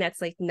something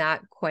that's like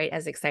not quite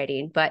as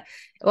exciting, but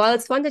while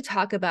it's fun to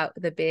talk about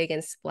the big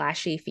and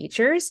splashy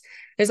features,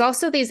 there's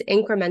also these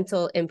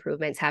incremental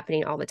improvements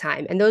happening all the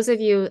time. And those of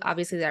you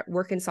obviously that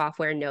work in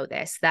software know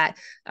this, that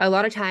a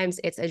lot of times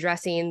it's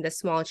addressing the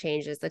small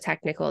changes, the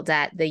technical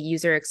debt, the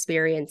user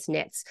experience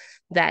nits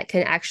that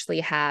can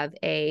actually have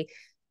a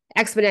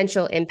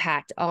exponential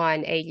impact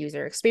on a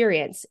user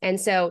experience. And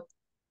so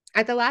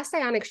at the last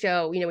Ionic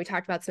show, we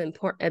talked about some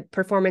important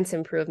performance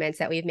improvements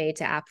that we've made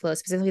to Appflow,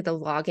 specifically the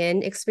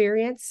login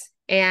experience.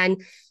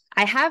 And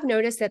I have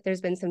noticed that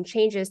there's been some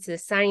changes to the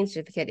signing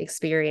certificate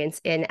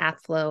experience in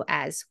Appflow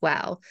as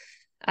well.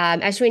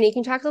 Ashwini, you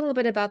can talk a little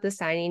bit about the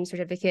signing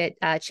certificate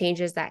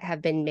changes that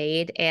have been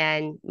made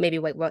and maybe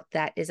what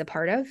that is a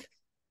part of?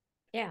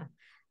 Yeah.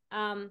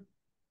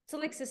 So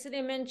like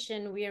Cecilia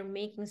mentioned, we are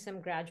making some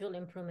gradual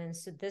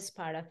improvements to this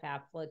part of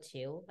Appflow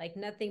too. Like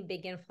nothing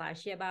big and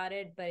flashy about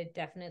it, but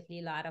definitely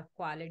a lot of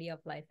quality of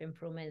life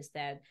improvements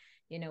that,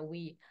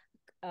 we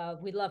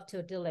love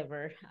to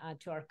deliver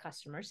to our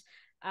customers.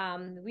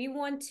 We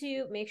want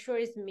to make sure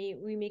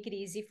we make it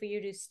easy for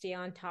you to stay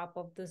on top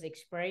of those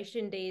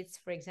expiration dates,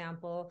 for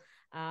example,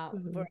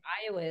 for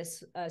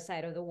iOS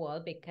side of the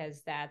world,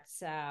 because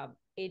that's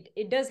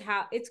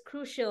it's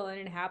crucial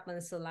and it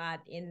happens a lot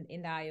in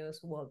the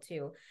iOS world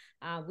too.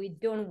 We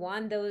don't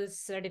want those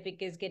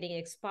certificates getting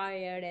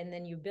expired and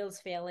then your bills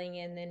failing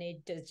and then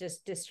it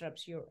just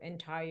disrupts your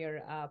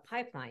entire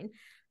pipeline.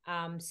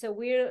 So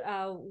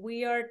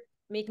we are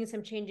making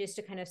some changes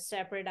to kind of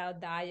separate out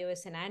the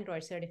iOS and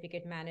Android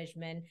certificate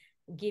management,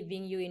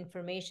 giving you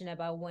information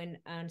about when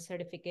a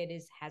certificate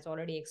has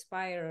already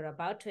expired or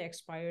about to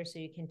expire so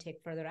you can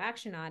take further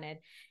action on it.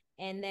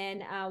 And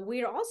then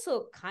we're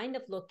also kind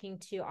of looking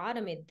to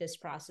automate this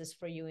process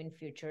for you in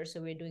future.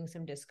 So we're doing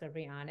some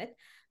discovery on it.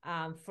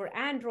 For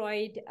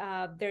Android,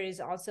 there is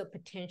also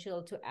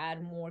potential to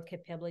add more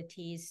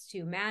capabilities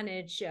to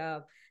manage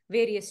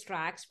various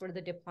tracks for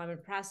the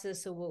deployment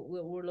process. So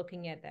we're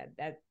looking at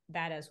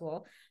that as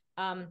well.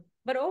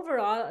 But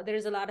overall,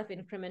 there's a lot of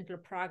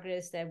incremental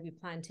progress that we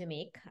plan to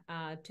make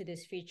to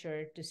this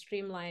feature to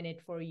streamline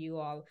it for you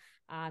all.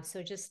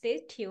 So just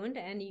stay tuned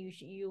and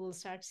you will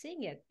start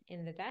seeing it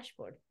in the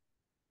dashboard.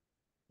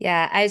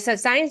 Yeah, so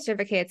signing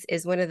certificates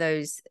is one of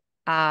those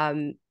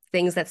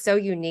things that's so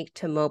unique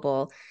to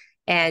mobile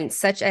and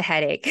such a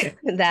headache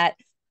that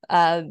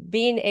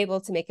being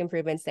able to make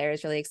improvements there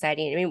is really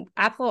exciting. I mean,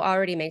 Appflow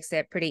already makes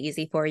it pretty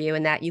easy for you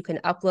in that you can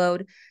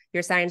upload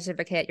your signing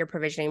certificate, your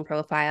provisioning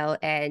profile,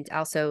 and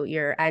also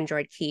your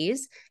Android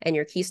keys and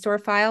your key store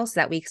file so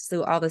that we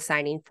do all the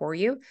signing for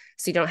you.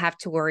 So you don't have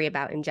to worry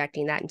about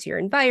injecting that into your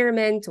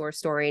environment or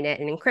storing it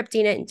and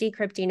encrypting it and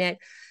decrypting it.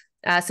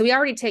 So we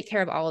already take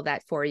care of all of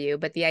that for you,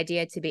 but the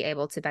idea to be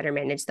able to better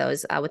manage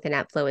those within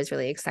Appflow is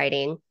really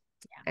exciting.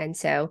 Yeah. And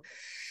so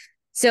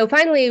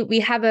finally, we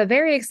have a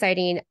very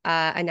exciting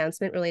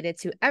announcement related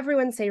to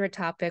everyone's favorite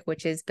topic,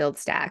 which is build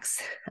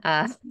stacks.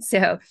 As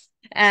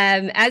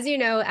you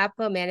know,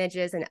 Appflow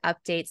manages and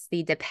updates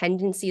the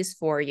dependencies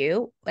for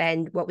you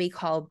and what we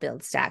call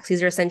build stacks.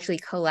 These are essentially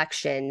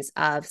collections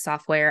of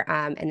software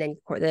and then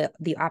for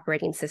the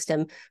operating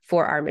system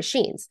for our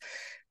machines.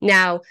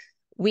 Now,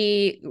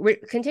 we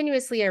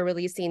continuously are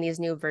releasing these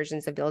new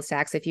versions of build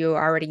stacks. If you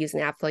are already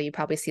using Appflow, you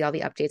probably see all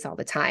the updates all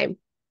the time.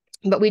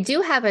 But we do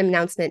have an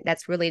announcement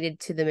that's related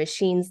to the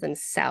machines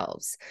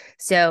themselves.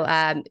 So,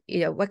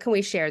 what can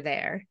we share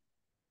there?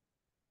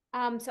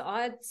 So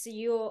as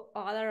you all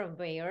are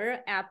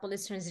aware, Apple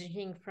is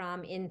transitioning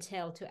from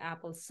Intel to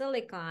Apple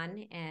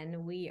Silicon,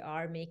 and we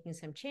are making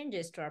some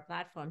changes to our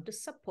platform to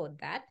support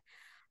that.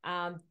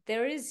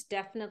 There is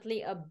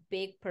definitely a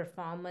big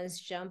performance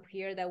jump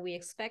here that we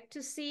expect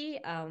to see.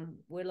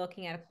 We're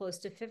looking at close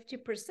to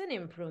 50%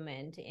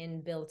 improvement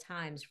in build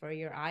times for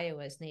your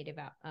iOS native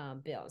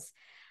builds.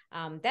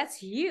 That's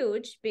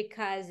huge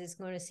because it's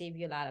going to save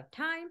you a lot of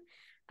time.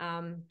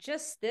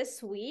 Just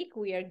this week,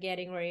 we are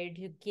getting ready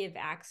to give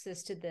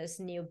access to this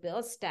new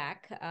build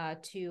stack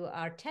to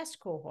our test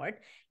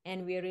cohort.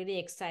 And we're really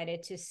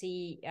excited to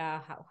see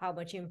how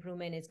much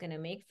improvement it's going to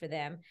make for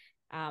them.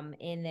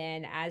 And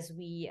then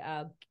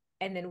we're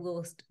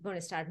going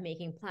to start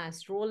making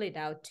plans to roll it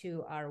out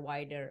to our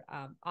wider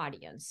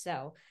audience.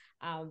 So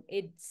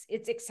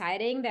it's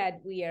exciting that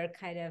we are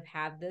kind of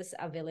have this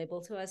available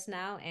to us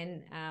now.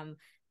 And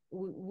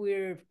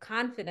we're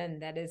confident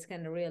that it's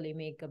going to really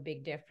make a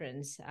big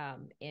difference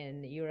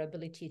in your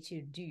ability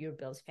to do your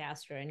builds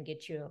faster and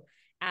get your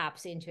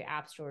apps into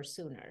App Store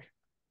sooner.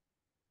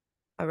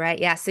 All right.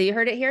 Yeah. So you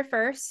heard it here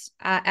first.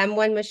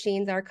 M1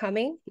 machines are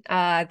coming.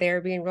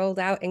 They're being rolled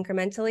out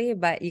incrementally,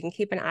 but you can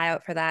keep an eye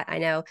out for that. I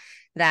know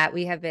that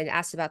we have been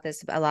asked about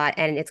this a lot,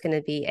 and it's going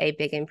to be a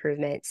big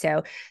improvement.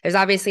 So there's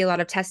obviously a lot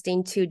of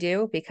testing to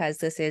do because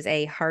this is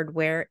a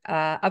hardware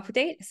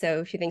update. So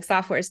if you think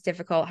software is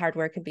difficult,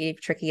 hardware can be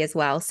tricky as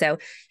well. So,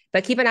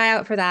 but keep an eye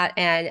out for that,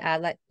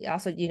 and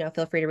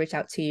feel free to reach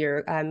out to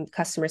your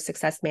customer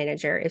success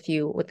manager if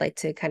you would like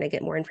to kind of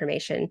get more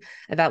information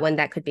about when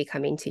that could be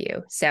coming to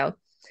you. So.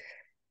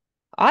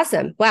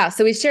 Awesome. Wow.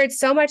 So we shared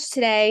so much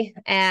today.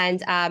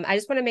 And I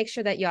just want to make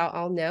sure that y'all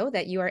all know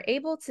that you are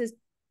able to,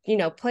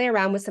 play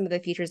around with some of the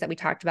features that we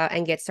talked about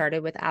and get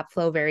started with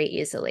Appflow very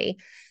easily.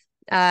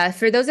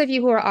 For those of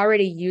you who are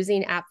already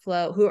using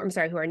Appflow, who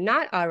are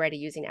not already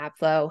using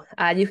Appflow,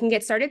 you can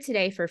get started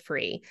today for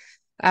free.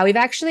 We've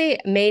actually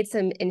made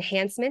some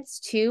enhancements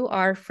to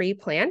our free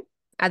plan.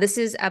 This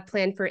is a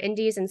plan for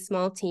indies and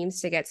small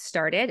teams to get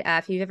started.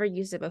 If you've ever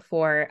used it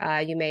before,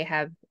 you may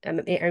have,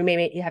 or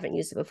maybe you haven't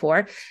used it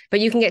before,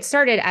 but you can get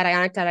started at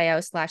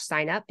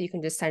ionic.io/sign up. You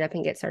can just sign up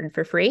and get started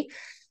for free.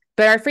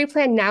 But our free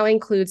plan now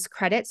includes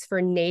credits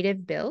for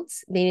native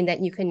builds, meaning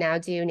that you can now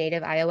do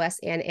native iOS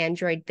and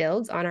Android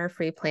builds on our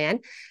free plan.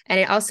 And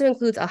it also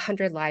includes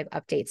 100 live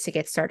updates to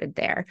get started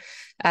there.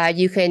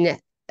 You can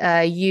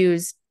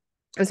use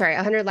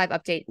 100 live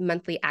update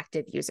monthly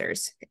active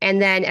users.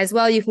 And then as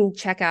well, you can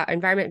check out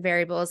environment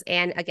variables.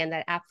 And again,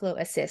 that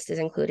Appflow Assist is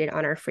included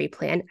on our free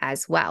plan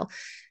as well.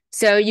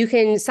 So you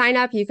can sign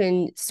up, you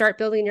can start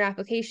building your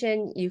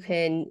application, you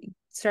can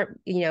start,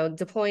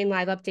 deploying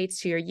live updates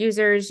to your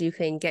users, you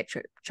can get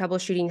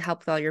troubleshooting help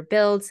with all your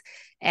builds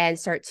and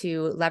start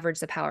to leverage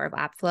the power of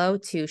Appflow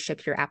to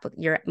ship your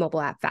mobile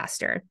app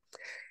faster.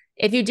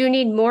 If you do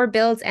need more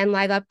builds and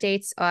live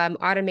updates,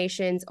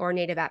 automations, or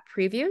native app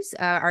previews,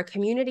 our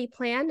community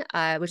plan,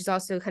 which is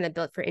also kind of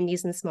built for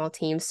indies and small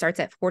teams, starts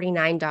at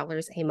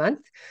 $49 a month.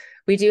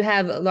 We do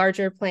have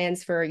larger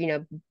plans for,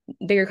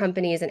 bigger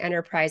companies and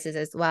enterprises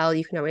as well.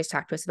 You can always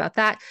talk to us about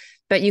that,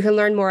 but you can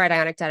learn more at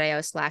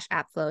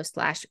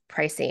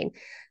ionic.io/appflow/pricing.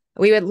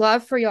 We would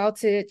love for y'all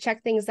to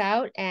check things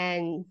out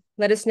and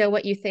let us know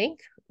what you think.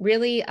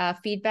 Really,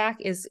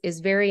 feedback is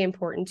very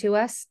important to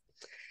us.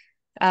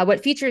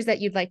 what features that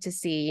you'd like to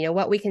see, you know,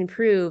 what we can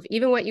improve,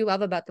 even what you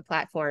love about the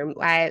platform.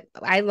 I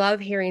love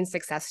hearing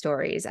success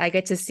stories. I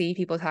get to see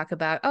people talk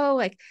about, oh,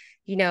 like,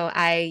 you know,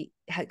 I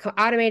had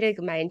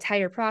automated my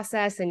entire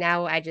process and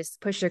now I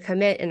just push a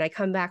commit and I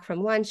come back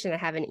from lunch and I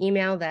have an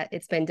email that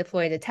it's been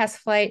deployed to test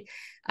flight.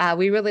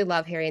 We really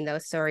love hearing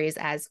those stories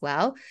as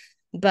well.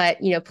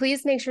 But, you know,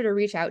 please make sure to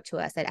reach out to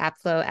us at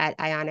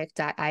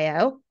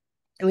appflow@ionic.io.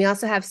 And we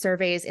also have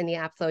surveys in the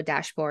Appflow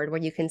dashboard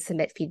where you can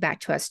submit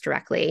feedback to us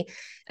directly.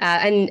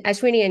 And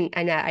Ashwini and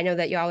Annette, I know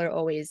that y'all are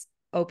always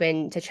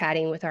open to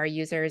chatting with our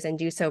users and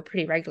do so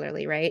pretty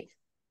regularly, right?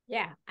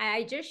 Yeah,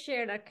 I just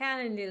shared a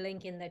Calendly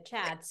link in the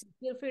chat. So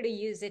feel free to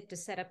use it to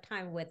set up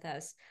time with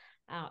us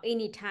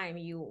anytime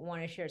you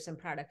want to share some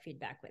product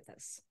feedback with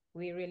us.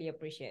 We really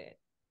appreciate it.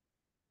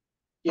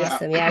 Yeah,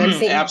 awesome. Yeah, and I'm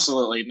seeing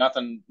absolutely.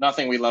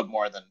 Nothing we love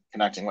more than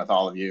connecting with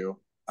all of you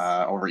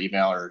over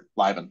email or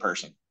live in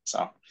person.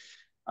 So,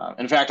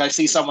 in fact, I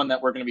see someone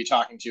that we're going to be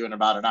talking to in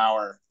about an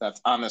hour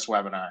that's on this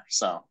webinar.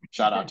 So,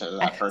 shout out to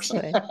that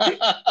person.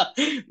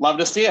 Love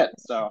to see it.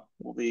 So,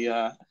 we'll be.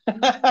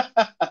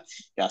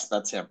 Yes,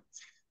 that's him.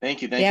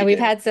 Thank you. Yeah, you, we've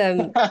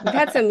David.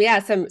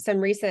 had some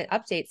recent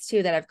updates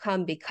too that have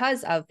come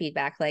because of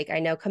feedback. Like I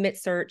know commit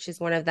search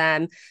is one of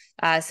them.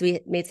 So we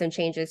made some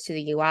changes to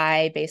the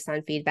UI based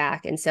on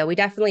feedback. And so we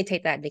definitely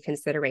take that into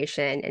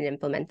consideration and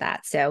implement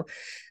that. So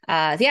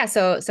yeah,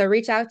 so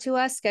reach out to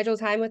us, schedule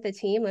time with the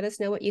team, let us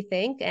know what you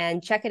think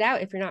and check it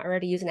out if you're not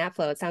already using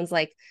Appflow. It sounds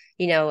like,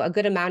 you know, a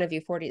good amount of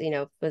you, 40, you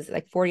know, was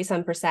like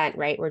 40%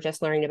 right? We're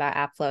just learning about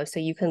Appflow. So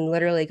you can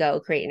literally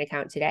go create an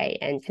account today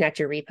and connect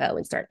your repo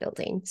and start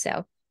building.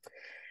 So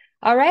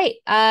all right.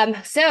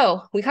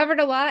 So we covered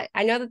a lot.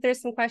 I know that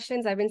there's some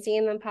questions. I've been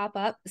seeing them pop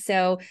up.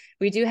 So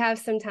we do have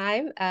some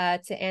time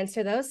to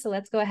answer those. So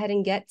let's go ahead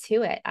and get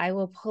to it. I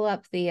will pull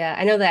up the,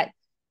 I know that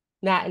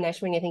Matt and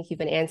Ashwini, I think you've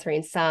been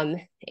answering some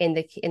in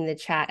the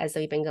chat as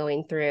we've been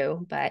going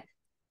through, but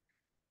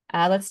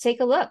let's take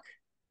a look.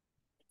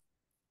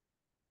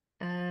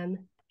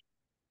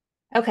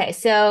 Okay,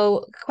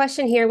 so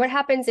question here, what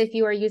happens if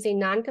you are using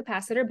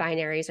non-capacitor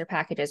binaries or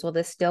packages? Will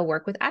this still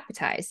work with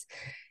Appetize?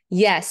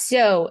 Yes,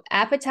 so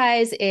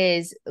Appetize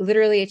is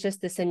literally, it's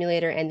just the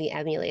simulator and the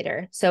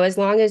emulator. So as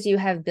long as you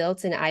have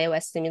built an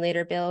iOS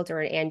simulator build or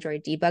an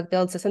Android debug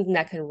build, so something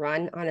that can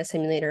run on a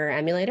simulator or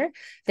emulator,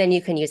 then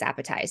you can use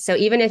Appetize. So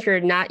even if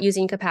you're not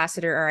using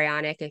Capacitor or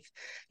Ionic, if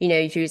you know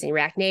if you're using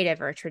React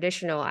Native or a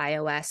traditional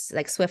iOS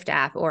like Swift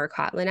app or a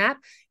Kotlin app,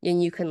 then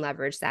you can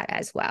leverage that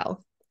as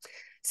well.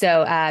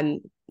 So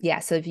yeah,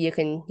 so if you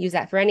can use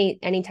that for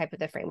any type of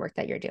the framework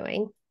that you're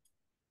doing.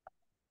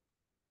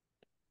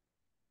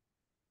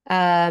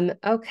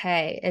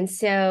 Okay, and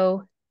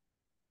so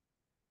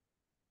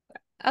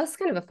it's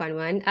kind of a fun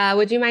one.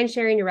 Would you mind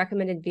sharing your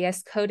recommended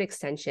VS Code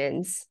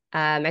extensions?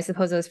 I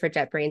suppose those for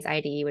JetBrains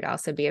IDE would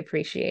also be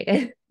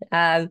appreciated.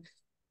 I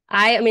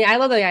mean, I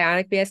love the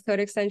Ionic VS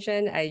Code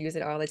extension. I use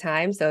it all the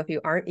time. So if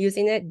you aren't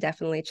using it,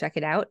 definitely check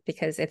it out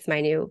because it's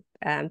my new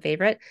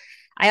favorite.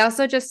 I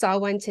also just saw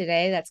one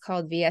today that's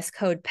called VS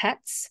Code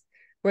Pets,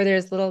 where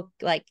there's little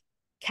like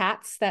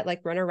cats that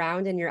like run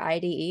around in your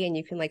IDE and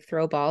you can like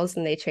throw balls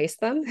and they chase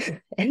them.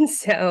 And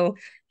so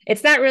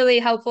it's not really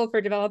helpful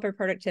for developer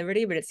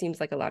productivity, but it seems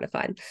like a lot of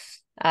fun.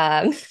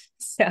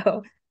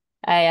 So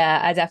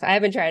I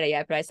haven't tried it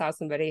yet, but I saw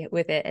somebody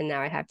with it and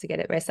now I have to get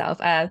it myself.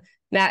 Matt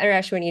or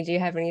Ashwini, do you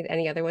have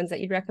any other ones that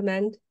you'd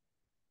recommend?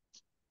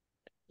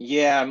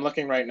 Yeah, I'm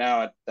looking right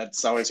now.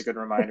 That's always a good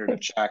reminder to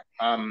check.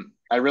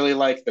 I really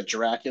like the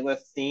Dracula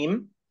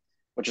theme,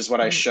 which is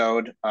what I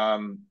showed.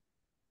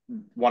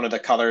 One of the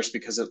colors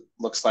because it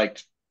looks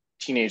like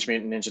Teenage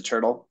Mutant Ninja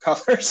Turtle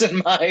colors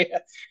in my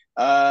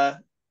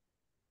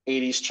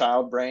 80s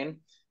child brain.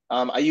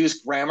 I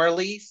use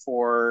Grammarly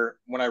for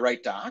when I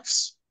write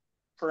docs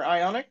for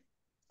Ionic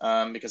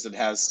because it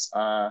has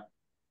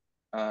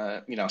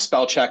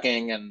spell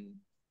checking and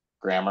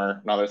grammar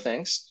and other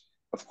things.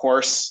 Of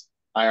course,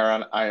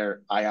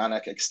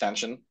 Ionic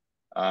extension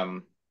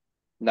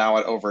now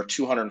at over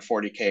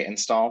 240K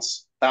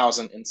installs,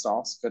 1,000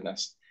 installs.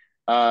 Goodness.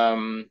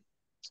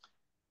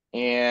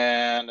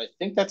 And I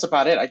think that's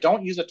about it. I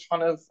don't use a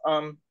ton of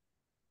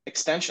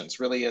extensions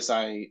really it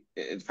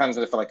depends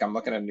if like I'm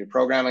looking at a new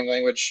programming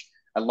language.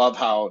 I love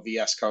how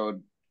VS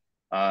Code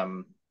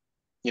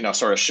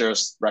sort of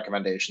shares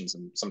recommendations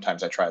and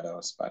sometimes I try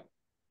those, but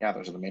yeah,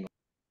 those are the main ones.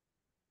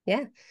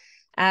 Yeah.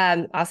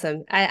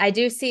 Awesome. I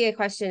do see a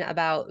question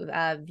about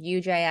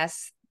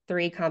Vue.js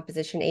 3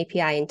 composition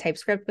API in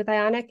TypeScript with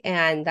Ionic,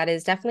 and that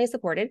is definitely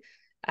supported.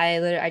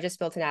 I just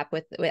built an app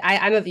with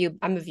I'm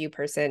a Vue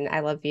person. I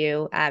love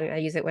Vue. I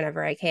use it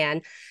whenever I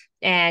can.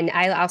 And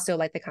I also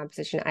like the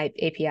composition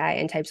API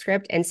in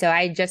TypeScript. And so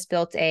I just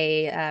built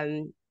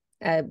a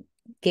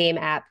game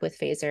app with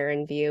Phaser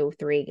and Vue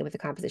 3 with the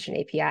composition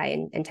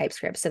API and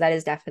TypeScript. So that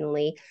is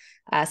definitely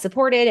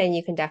supported, and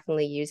you can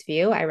definitely use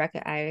Vue.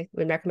 I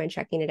would recommend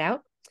checking it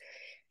out.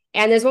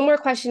 And there's one more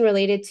question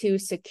related to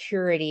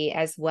security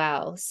as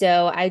well.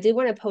 So I did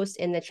want to post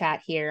in the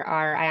chat here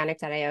our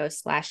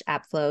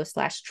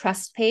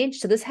ionic.io/appflow/trust page.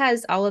 So this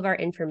has all of our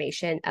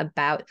information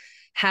about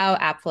how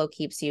Appflow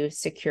keeps you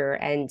secure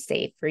and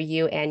safe for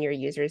you and your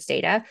users'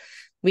 data.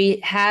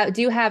 We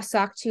do have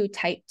SOC 2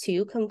 Type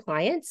 2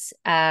 compliance,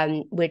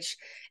 which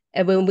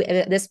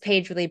this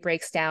page really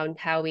breaks down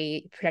how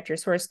we protect your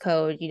source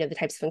code, the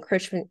types of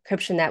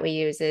encryption that we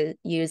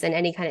use, and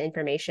any kind of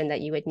information that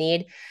you would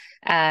need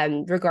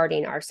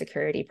regarding our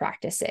security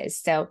practices.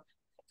 So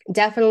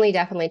definitely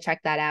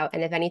check that out.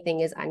 And if anything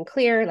is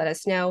unclear, let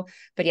us know.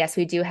 But yes,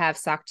 we do have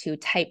SOC 2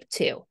 Type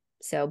 2.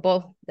 So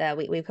both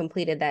we've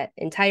completed that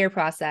entire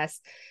process.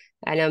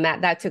 I know,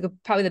 Matt, that took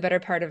probably the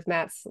better part of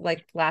Matt's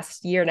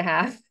last year and a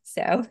half.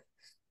 So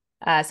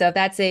if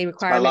that's a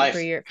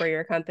requirement for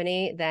your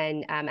company,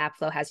 then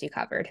Appflow has you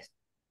covered.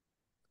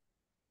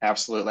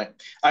 Absolutely.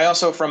 I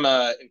also,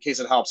 in case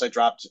it helps, I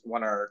dropped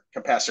our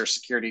capacitor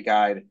security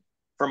guide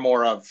for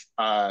more of,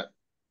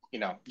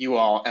 you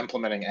all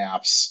implementing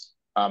apps.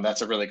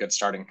 That's a really good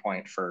starting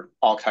point for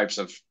all types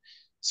of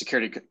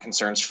security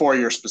concerns for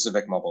your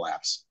specific mobile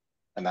apps.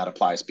 And that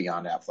applies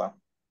beyond Appflow.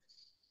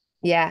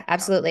 Yeah,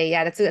 absolutely.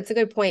 Yeah, that's a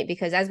good point,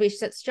 because as we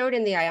showed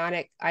in the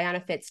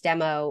Ionifits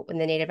demo in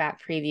the native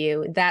app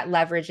preview, that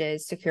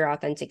leverages secure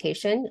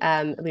authentication.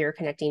 We were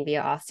connecting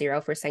via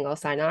Auth0 for single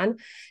sign-on.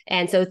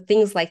 And so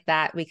things like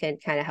that, we can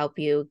kind of help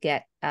you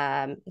get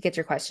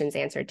your questions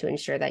answered to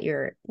ensure that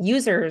your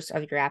users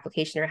of your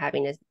application are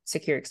having a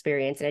secure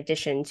experience in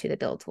addition to the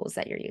build tools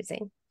that you're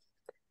using.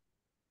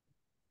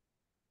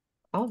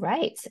 All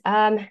right.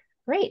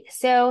 Great.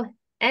 So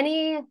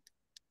any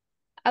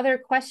other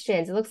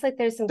questions? It looks like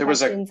there's some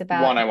questions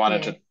about one I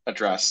wanted to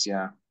address.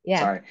 Yeah.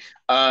 Sorry.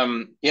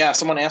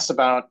 Someone asked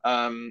about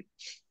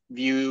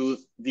Vue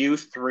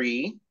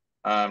 3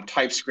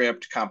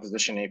 TypeScript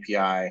composition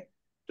API.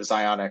 Does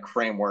Ionic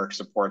framework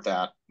support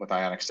that with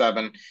Ionic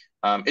 7?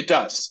 It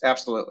does,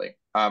 absolutely.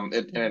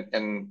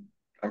 And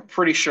I'm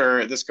pretty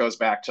sure this goes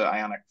back to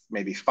Ionic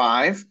maybe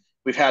 5.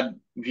 We've had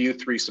Vue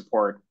 3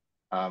 support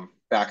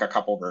back a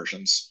couple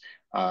versions.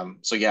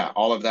 So yeah,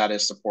 all of that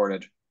is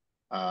supported.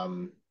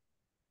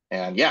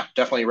 And yeah,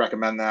 definitely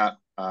recommend that.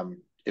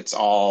 It's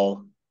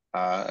all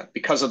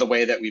because of the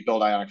way that we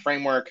build Ionic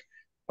framework,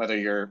 whether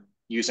you're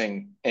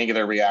using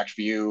Angular, React,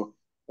 Vue,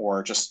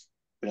 or just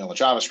vanilla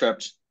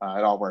JavaScript,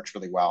 it all works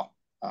really well.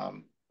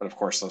 But of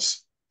course,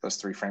 those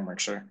 3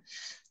 frameworks are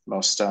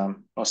most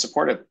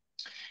supported.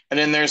 And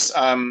then there's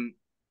some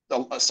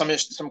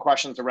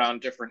questions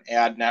around different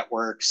ad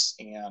networks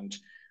and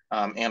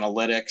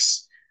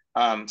analytics.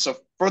 So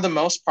for the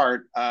most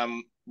part,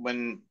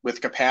 when with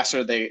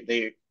Capacitor,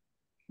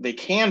 they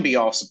can be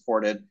all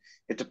supported.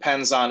 It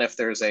depends on if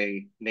there's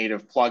a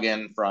native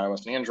plugin for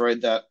iOS and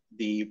Android that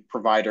the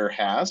provider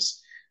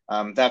has.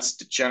 That's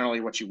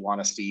generally what you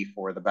want to see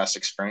for the best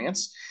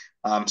experience.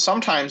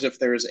 Sometimes if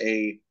there's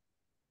you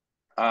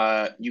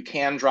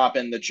can drop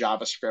in the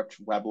JavaScript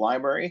web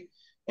library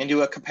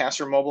into a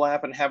Capacitor mobile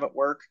app and have it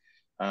work.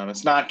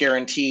 It's not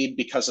guaranteed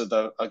because of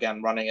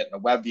running it in a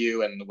web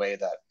view and the way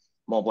that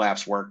mobile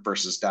apps work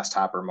versus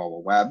desktop or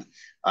mobile web.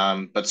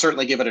 But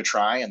certainly give it a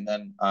try, and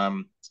then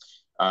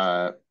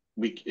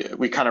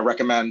we kind of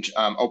recommend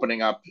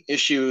opening up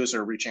issues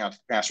or reaching out to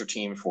the Capacitor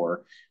team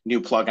for new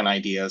plugin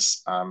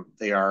ideas.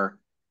 They are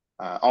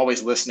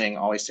always listening,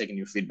 always taking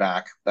new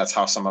feedback. That's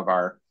how some of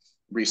our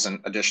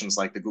recent additions,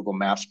 like the Google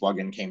Maps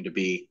plugin, came to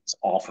be. It's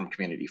all from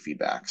community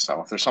feedback.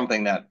 So if there's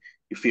something that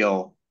you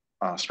feel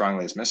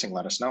strongly is missing,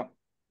 let us know.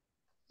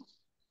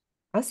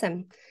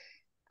 Awesome.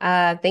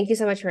 Thank you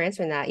so much for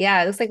answering that.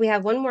 Yeah, it looks like we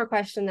have one more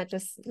question that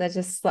just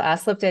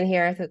slipped in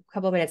here. A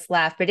couple of minutes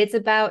left, but it's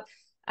about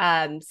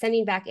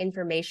sending back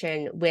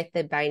information with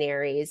the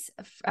binaries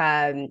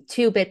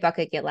to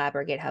Bitbucket, GitLab,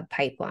 or GitHub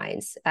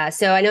pipelines.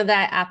 So I know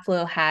that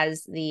Appflow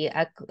has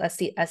a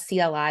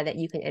CLI that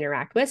you can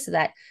interact with, so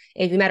that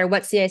no matter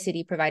what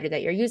CI/CD provider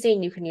that you're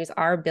using, you can use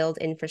our build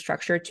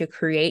infrastructure to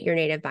create your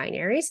native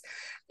binaries.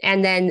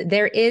 And then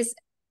there is,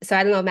 so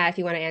I don't know, Matt, if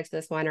you want to answer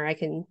this one, or I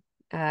can.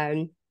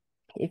 I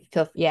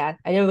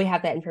know we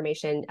have that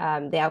information,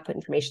 the output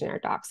information in our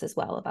docs as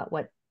well about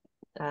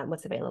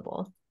what's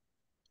available.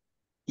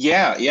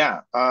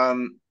 Yeah.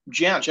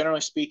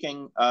 Generally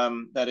speaking,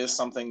 that is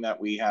something that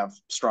we have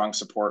strong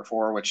support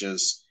for, which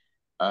is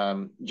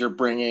you're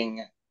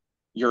bringing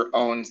your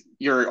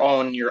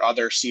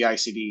other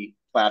CI/CD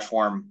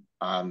platform,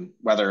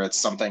 whether it's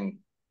something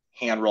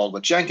hand rolled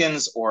with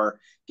Jenkins or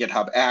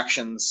GitHub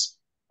Actions,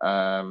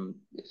 GitHub,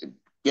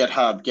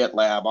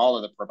 GitLab, all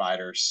of the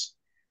providers.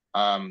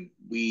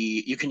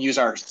 You can use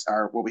our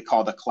what we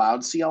call the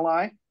cloud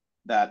CLI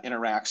that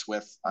interacts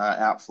with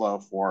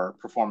Appflow for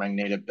performing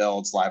native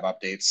builds, live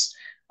updates.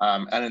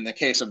 And in the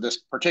case of this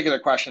particular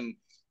question,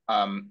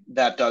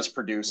 that does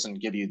produce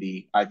and give you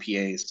the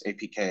IPAs,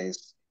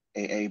 APKs,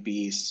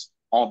 AABs,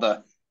 all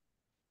the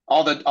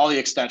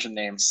extension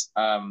names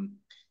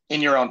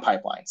in your own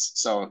pipelines.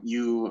 So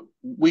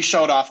we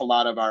showed off a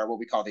lot of our what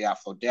we call the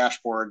Appflow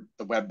dashboard,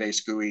 the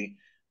web-based GUI,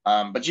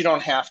 but you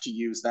don't have to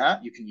use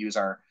that. You can use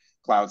our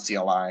cloud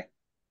CLI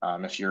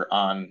if you're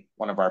on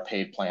one of our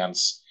paid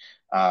plans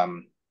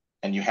and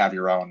you have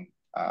your own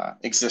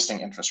existing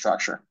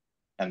infrastructure.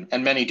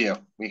 And many do.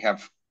 We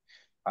have,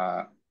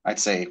 I'd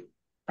say,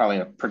 probably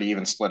a pretty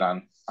even split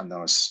on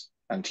those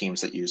and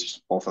teams that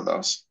use both of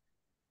those.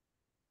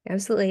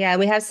 Absolutely. Yeah.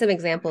 We have some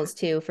examples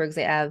too, for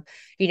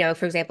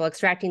example,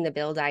 extracting the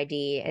build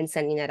ID and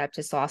sending that up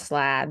to Sauce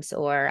Labs,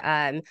 or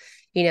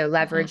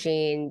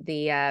leveraging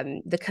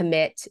the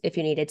commit if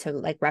you needed to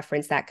like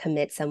reference that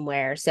commit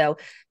somewhere. So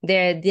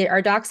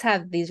our docs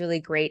have these really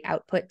great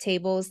output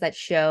tables that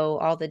show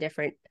all the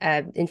different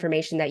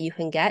information that you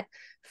can get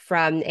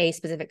from a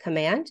specific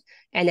command,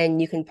 and then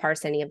you can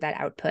parse any of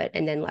that output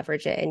and then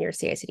leverage it in your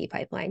CI/CD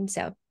pipeline.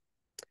 So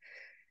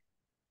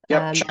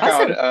check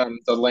awesome. out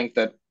the link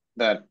that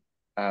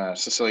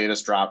Cecilia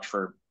just dropped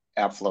for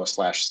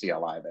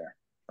Appflow/CLI there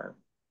for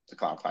the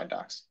Cloud Client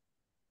docs.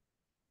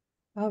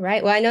 All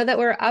right. Well, I know that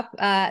we're up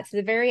to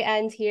the very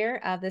end here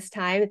of this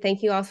time.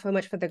 Thank you all so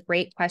much for the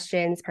great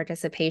questions,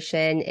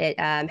 participation. It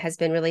has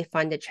been really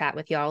fun to chat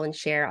with y'all and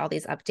share all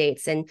these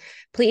updates. And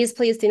please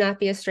do not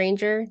be a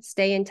stranger.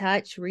 Stay in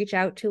touch, reach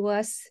out to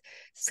us,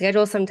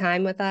 schedule some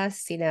time with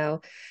us,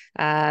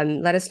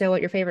 let us know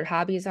what your favorite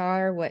hobbies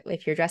are, what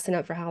if you're dressing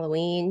up for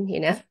Halloween,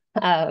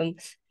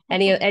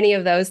 any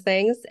of those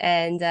things.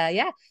 And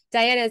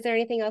Diana, is there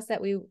anything else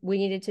that we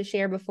needed to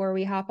share before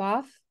we hop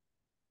off?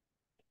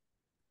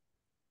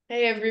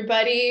 Hey,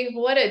 everybody.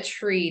 What a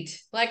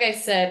treat. Like I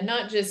said,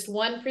 not just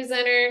one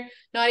presenter,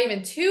 not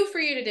even two for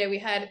you today. We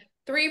had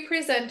 3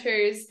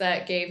 presenters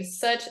that gave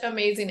such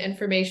amazing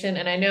information.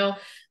 And I know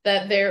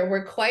that there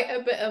were quite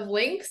a bit of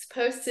links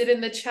posted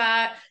in the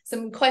chat,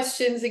 some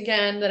questions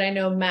again that I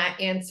know Matt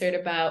answered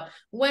about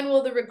when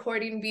will the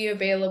recording be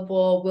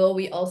available? Will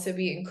we also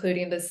be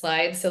including the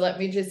slides? So let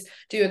me just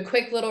do a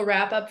quick little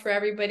wrap up for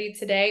everybody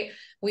today.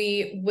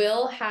 We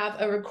will have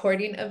a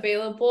recording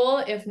available,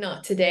 if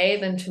not today,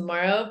 then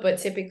tomorrow, but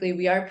typically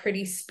we are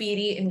pretty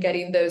speedy in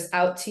getting those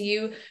out to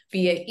you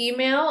via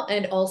email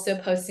and also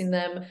posting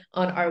them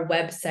on our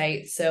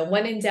website. So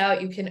when in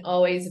doubt, you can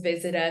always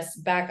visit us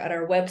back on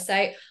our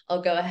website.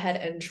 I'll go ahead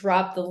and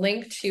drop the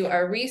link to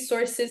our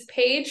resources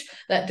page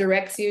that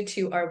directs you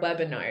to our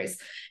webinars.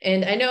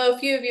 And I know a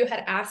few of you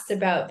had asked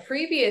about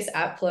previous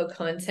Appflow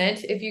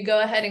content. If you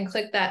go ahead and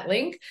click that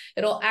link,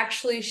 it'll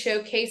actually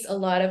showcase a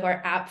lot of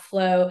our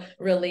Appflow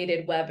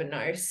related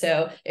webinars.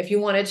 So if you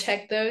want to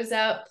check those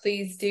out,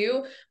 please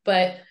do.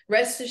 But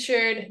rest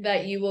assured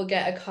that you will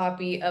get a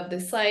copy of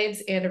the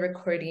slides and a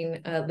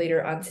recording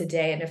later on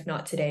today. And if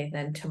not today,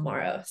 then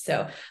tomorrow.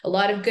 So a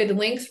lot of good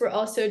links were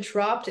also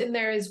dropped in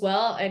there as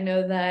well. I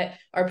know that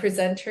our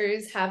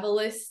presenters have a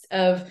list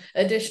of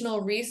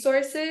additional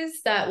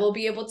resources that we'll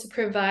be able to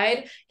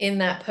provide in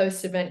that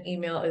post-event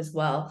email as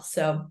well.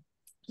 So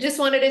just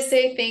wanted to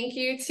say thank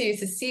you to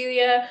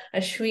Cecilia,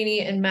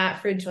 Ashwini, and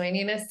Matt for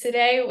joining us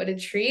today. What a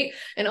treat.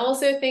 And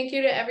also thank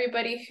you to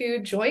everybody who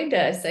joined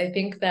us. I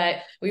think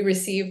that we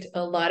received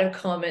a lot of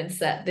comments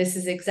that this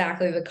is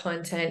exactly the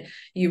content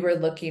you were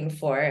looking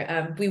for.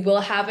 We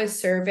will have a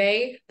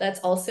survey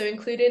that's also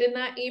included in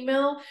that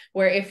email,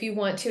 where if you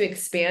want to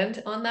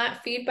expand on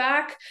that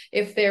feedback,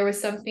 if there was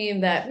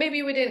something that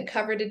maybe we didn't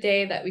cover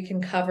today that we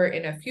can cover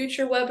in a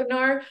future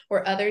webinar,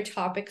 or other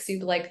topics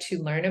you'd like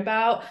to learn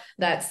about,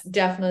 that's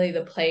definitely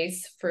the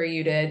place for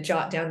you to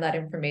jot down that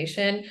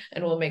information,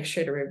 and we'll make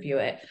sure to review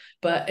it.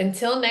 But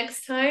until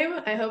next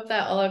time, I hope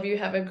that all of you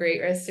have a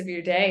great rest of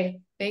your day.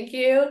 Thank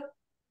you.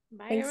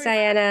 Bye, Thanks, everybody.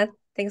 Diana.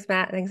 Thanks,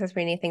 Matt. Thanks,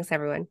 Ashwini. Thanks,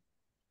 everyone.